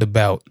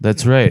roundabout?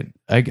 That's right.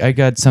 I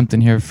got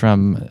something here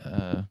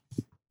from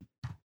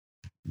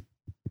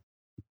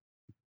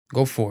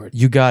go for it.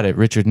 You got it,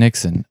 Richard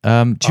Nixon.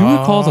 Do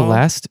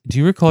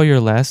you recall your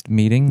last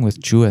meeting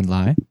with Zhou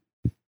Enlai?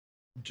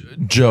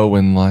 Zhou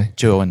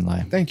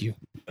Enlai. Thank you.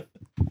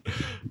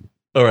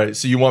 All right,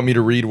 so you want me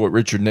to read what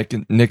Richard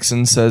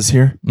Nixon says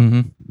here?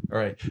 Mm-hmm. All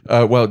right.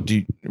 Well,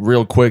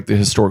 real quick, the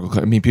historical.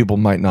 I mean, people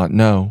might not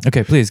know.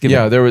 Okay, please give.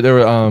 Yeah, there were.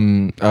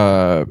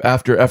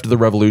 After the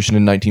revolution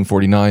in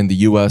 1949, the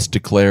U.S.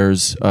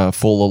 declares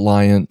full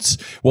alliance.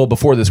 Well,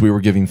 before this, we were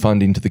giving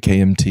funding to the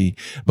KMT,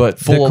 but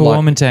full the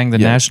Kuomintang, the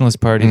nationalist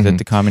party that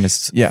the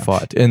communists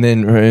fought. And then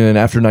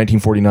after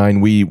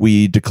 1949,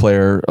 we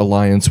declare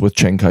alliance with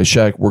Chiang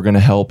Kai-shek. We're going to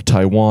help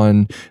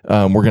Taiwan.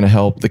 We're going to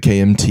help the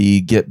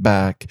KMT get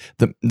back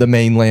the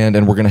mainland,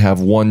 and we're going to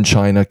have one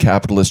China,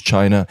 capitalist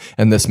China,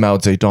 and this Mao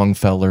Zedong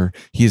feller,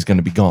 he's going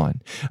to be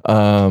gone.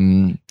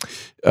 And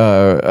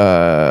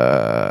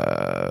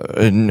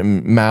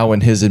Mao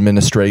and his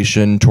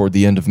administration, toward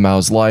the end of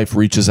Mao's life,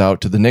 reaches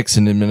out to the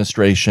Nixon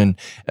administration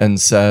and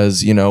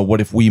says,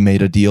 what if we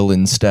made a deal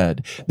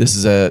instead? This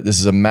is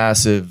a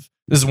massive.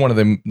 This is one of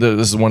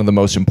the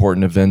most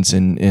important events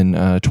in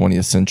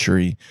 20th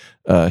century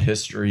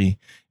history.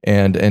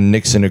 And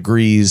Nixon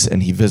agrees,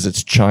 and he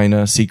visits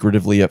China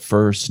secretively at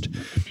first,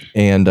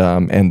 and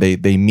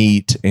they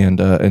meet, and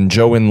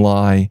Zhou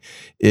Enlai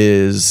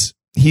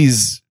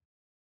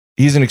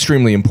he's an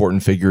extremely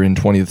important figure in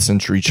 20th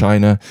century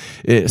China.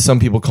 Some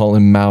people call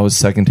him Mao's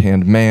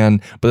second-hand man,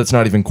 but that's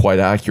not even quite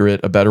accurate.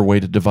 A better way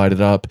to divide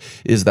it up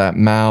is that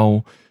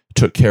Mao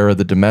took care of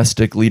the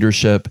domestic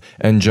leadership,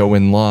 and Zhou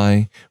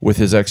Enlai, with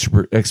his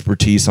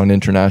expertise on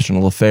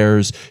international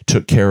affairs,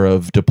 took care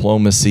of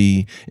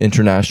diplomacy,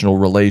 international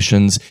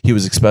relations. He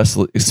was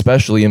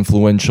especially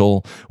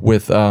influential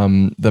with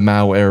the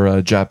Mao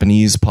era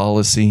Japanese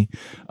policy.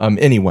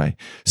 Anyway,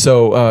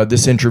 so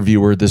this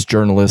interviewer, this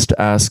journalist,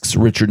 asks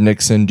Richard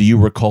Nixon, "Do you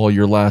recall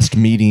your last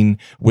meeting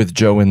with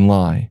Zhou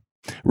Enlai?"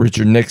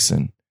 Richard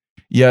Nixon: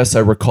 "Yes, I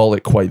recall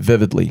it quite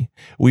vividly.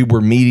 We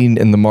were meeting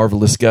in the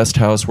marvelous guest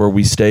house where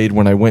we stayed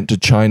when I went to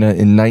China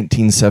in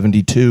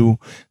 1972.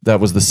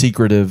 That was the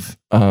secretive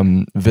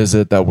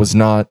visit that was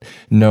not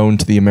known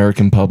to the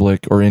American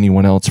public or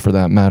anyone else for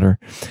that matter.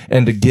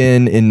 And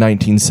again in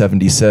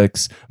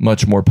 1976,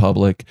 much more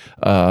public,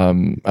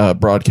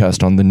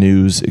 broadcast on the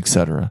news,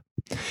 etc.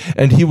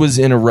 And he was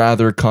in a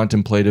rather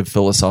contemplative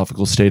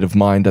philosophical state of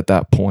mind at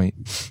that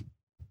point."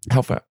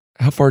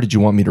 How far did you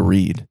want me to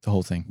read? The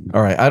whole thing.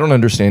 All right. I don't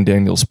understand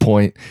Daniel's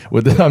point.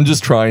 I'm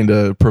just trying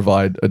to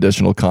provide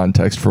additional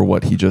context for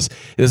what this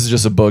is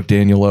just a book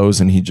Daniel owns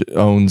and he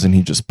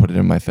just put it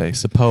in my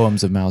face. The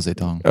poems of Mao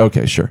Zedong.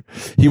 Okay, sure.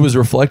 He was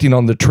reflecting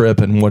on the trip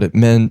and what it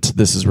meant.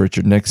 This is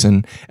Richard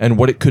Nixon, and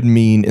what it could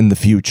mean in the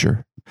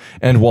future.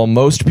 And while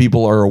most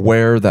people are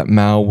aware that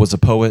Mao was a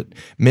poet,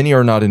 many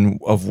are not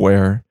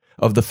aware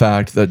of the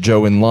fact that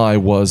Zhou Enlai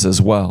was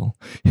as well.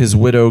 His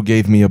widow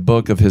gave me a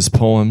book of his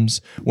poems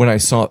when I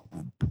saw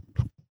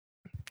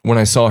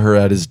her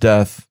at his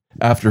death,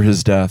 after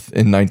his death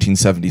in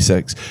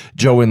 1976.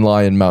 Zhou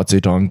Enlai and Mao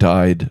Zedong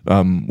died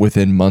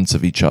within months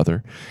of each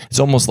other.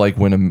 It's almost like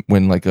when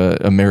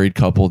a married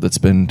couple that's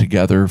been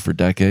together for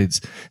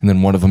decades, and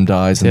then one of them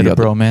dies, and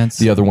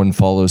the other one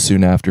follows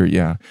soon after.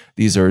 Yeah,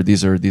 these are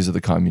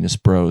the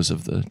communist bros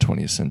of the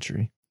 20th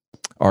century.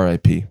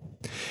 R.I.P.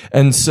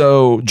 And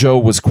so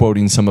Zhou was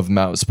quoting some of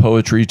Mao's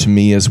poetry to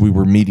me as we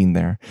were meeting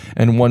there,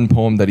 and one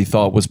poem that he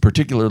thought was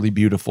particularly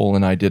beautiful,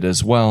 and I did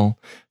as well,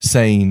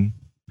 saying,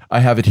 "I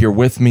have it here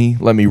with me.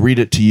 Let me read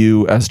it to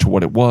you as to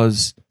what it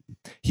was."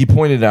 He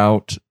pointed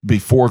out,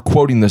 before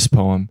quoting this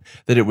poem,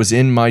 that it was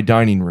in my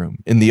dining room,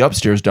 in the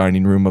upstairs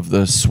dining room of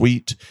the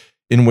suite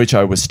in which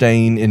I was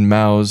staying, in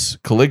Mao's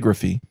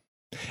calligraphy,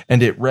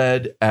 and it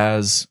read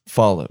as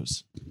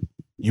follows.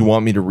 You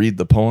want me to read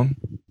the poem?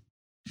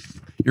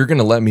 You're going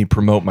to let me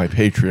promote my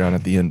Patreon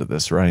at the end of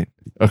this, right?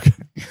 Okay.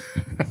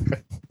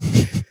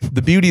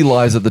 "The beauty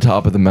lies at the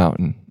top of the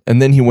mountain."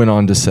 And then he went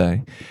on to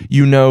say,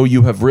 you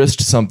have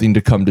risked something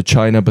to come to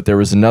China, but there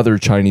is another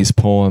Chinese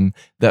poem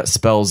that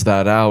spells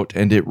that out,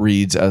 and it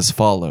reads as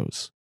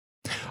follows.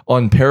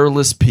 On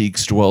perilous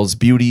peaks dwells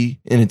beauty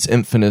in its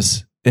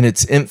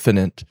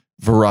infinite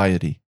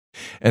variety.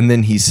 And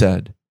then he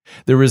said,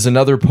 there is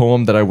another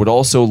poem that I would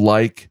also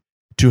like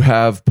to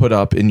have put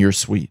up in your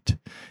suite.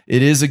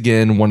 It is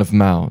again one of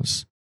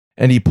Mao's.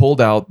 And he pulled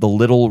out the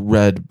little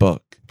red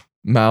book,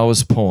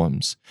 Mao's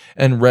poems,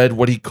 and read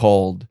what he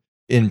called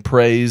In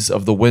Praise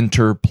of the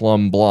Winter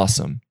Plum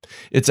Blossom.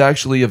 It's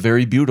actually a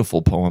very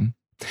beautiful poem,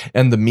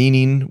 and the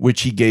meaning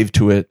which he gave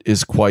to it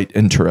is quite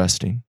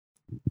interesting.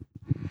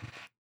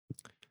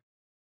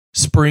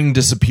 Spring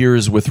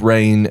disappears with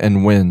rain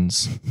and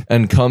winds,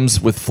 and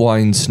comes with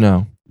flying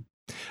snow.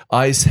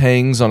 Ice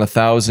hangs on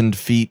 1,000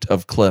 feet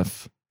of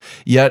cliff,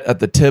 yet at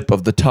the tip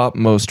of the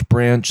topmost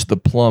branch the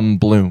plum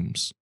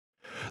blooms.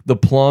 The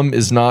plum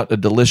is not a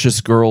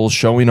delicious girl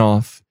showing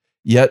off,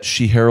 yet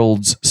she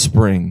heralds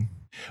spring.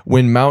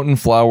 When mountain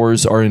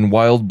flowers are in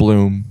wild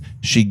bloom,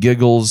 she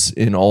giggles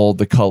in all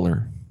the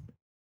color.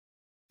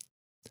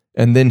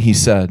 And then he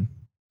said,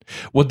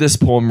 what this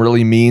poem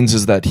really means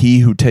is that he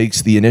who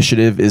takes the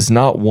initiative is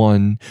not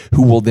one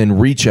who will then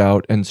reach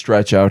out and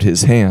stretch out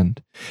his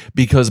hand,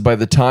 because by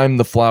the time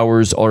the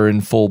flowers are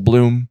in full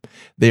bloom,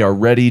 they are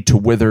ready to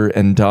wither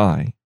and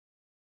die.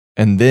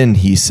 And then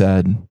he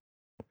said,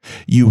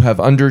 you have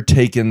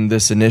undertaken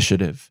this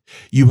initiative.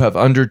 You have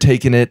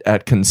undertaken it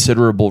at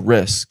considerable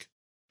risk.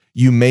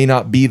 You may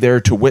not be there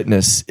to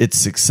witness its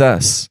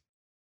success,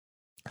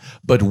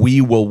 but we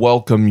will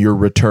welcome your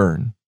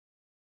return.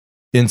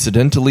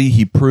 Incidentally,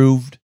 he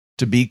proved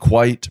to be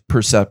quite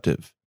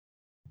perceptive.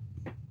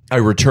 I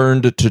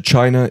returned to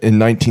China in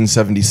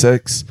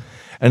 1976,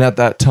 and at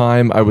that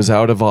time I was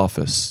out of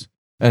office,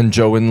 and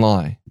Zhou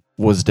Enlai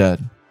was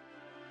dead.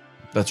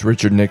 That's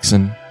Richard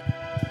Nixon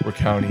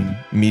recounting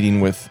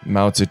meeting with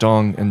Mao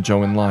Zedong and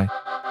Zhou Enlai.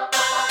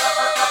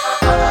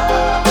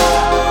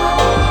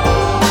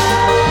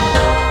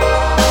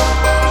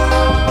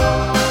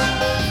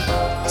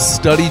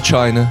 Study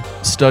China,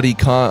 study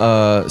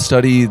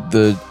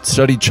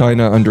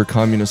China under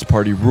Communist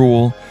Party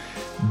rule.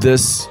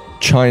 This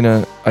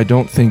China, I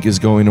don't think, is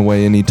going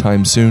away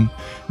anytime soon.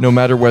 No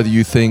matter whether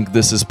you think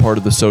this is part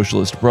of the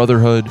Socialist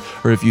Brotherhood,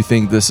 or if you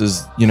think this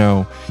is,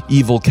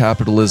 evil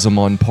capitalism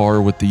on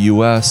par with the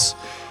U.S.,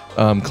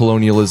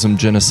 colonialism,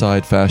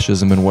 genocide,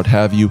 fascism, and what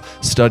have you.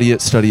 Study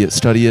it, study it,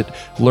 study it.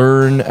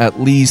 Learn at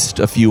least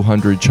a few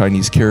hundred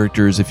Chinese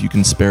characters if you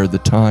can spare the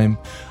time.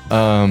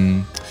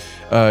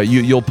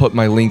 You'll put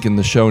my link in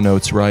the show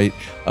notes, right?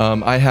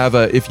 I have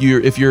if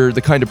you're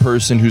the kind of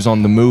person who's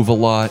on the move a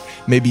lot,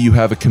 maybe you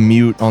have a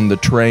commute on the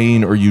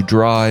train or you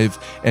drive,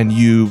 and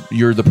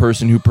you're the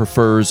person who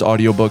prefers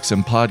audiobooks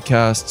and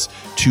podcasts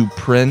to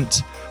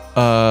print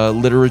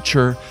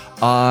literature.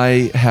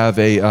 I have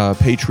a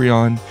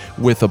Patreon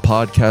with a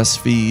podcast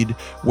feed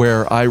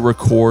where I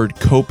record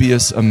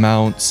copious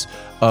amounts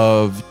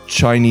of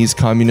Chinese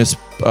Communist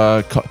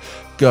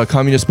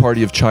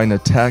Party of China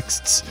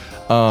texts.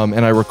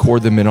 And I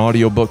record them in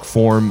audiobook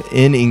form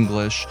in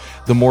English.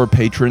 The more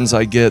patrons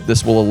I get,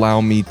 this will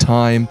allow me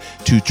time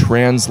to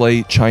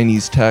translate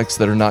Chinese texts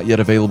that are not yet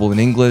available in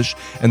English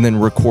and then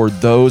record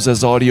those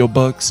as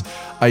audiobooks.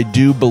 I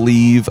do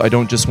believe, I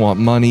don't just want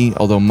money,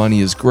 although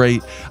money is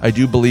great. I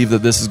do believe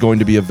that this is going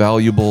to be a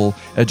valuable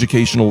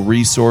educational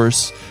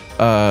resource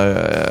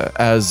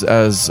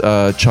as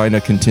China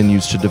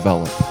continues to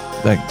develop.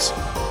 Thanks.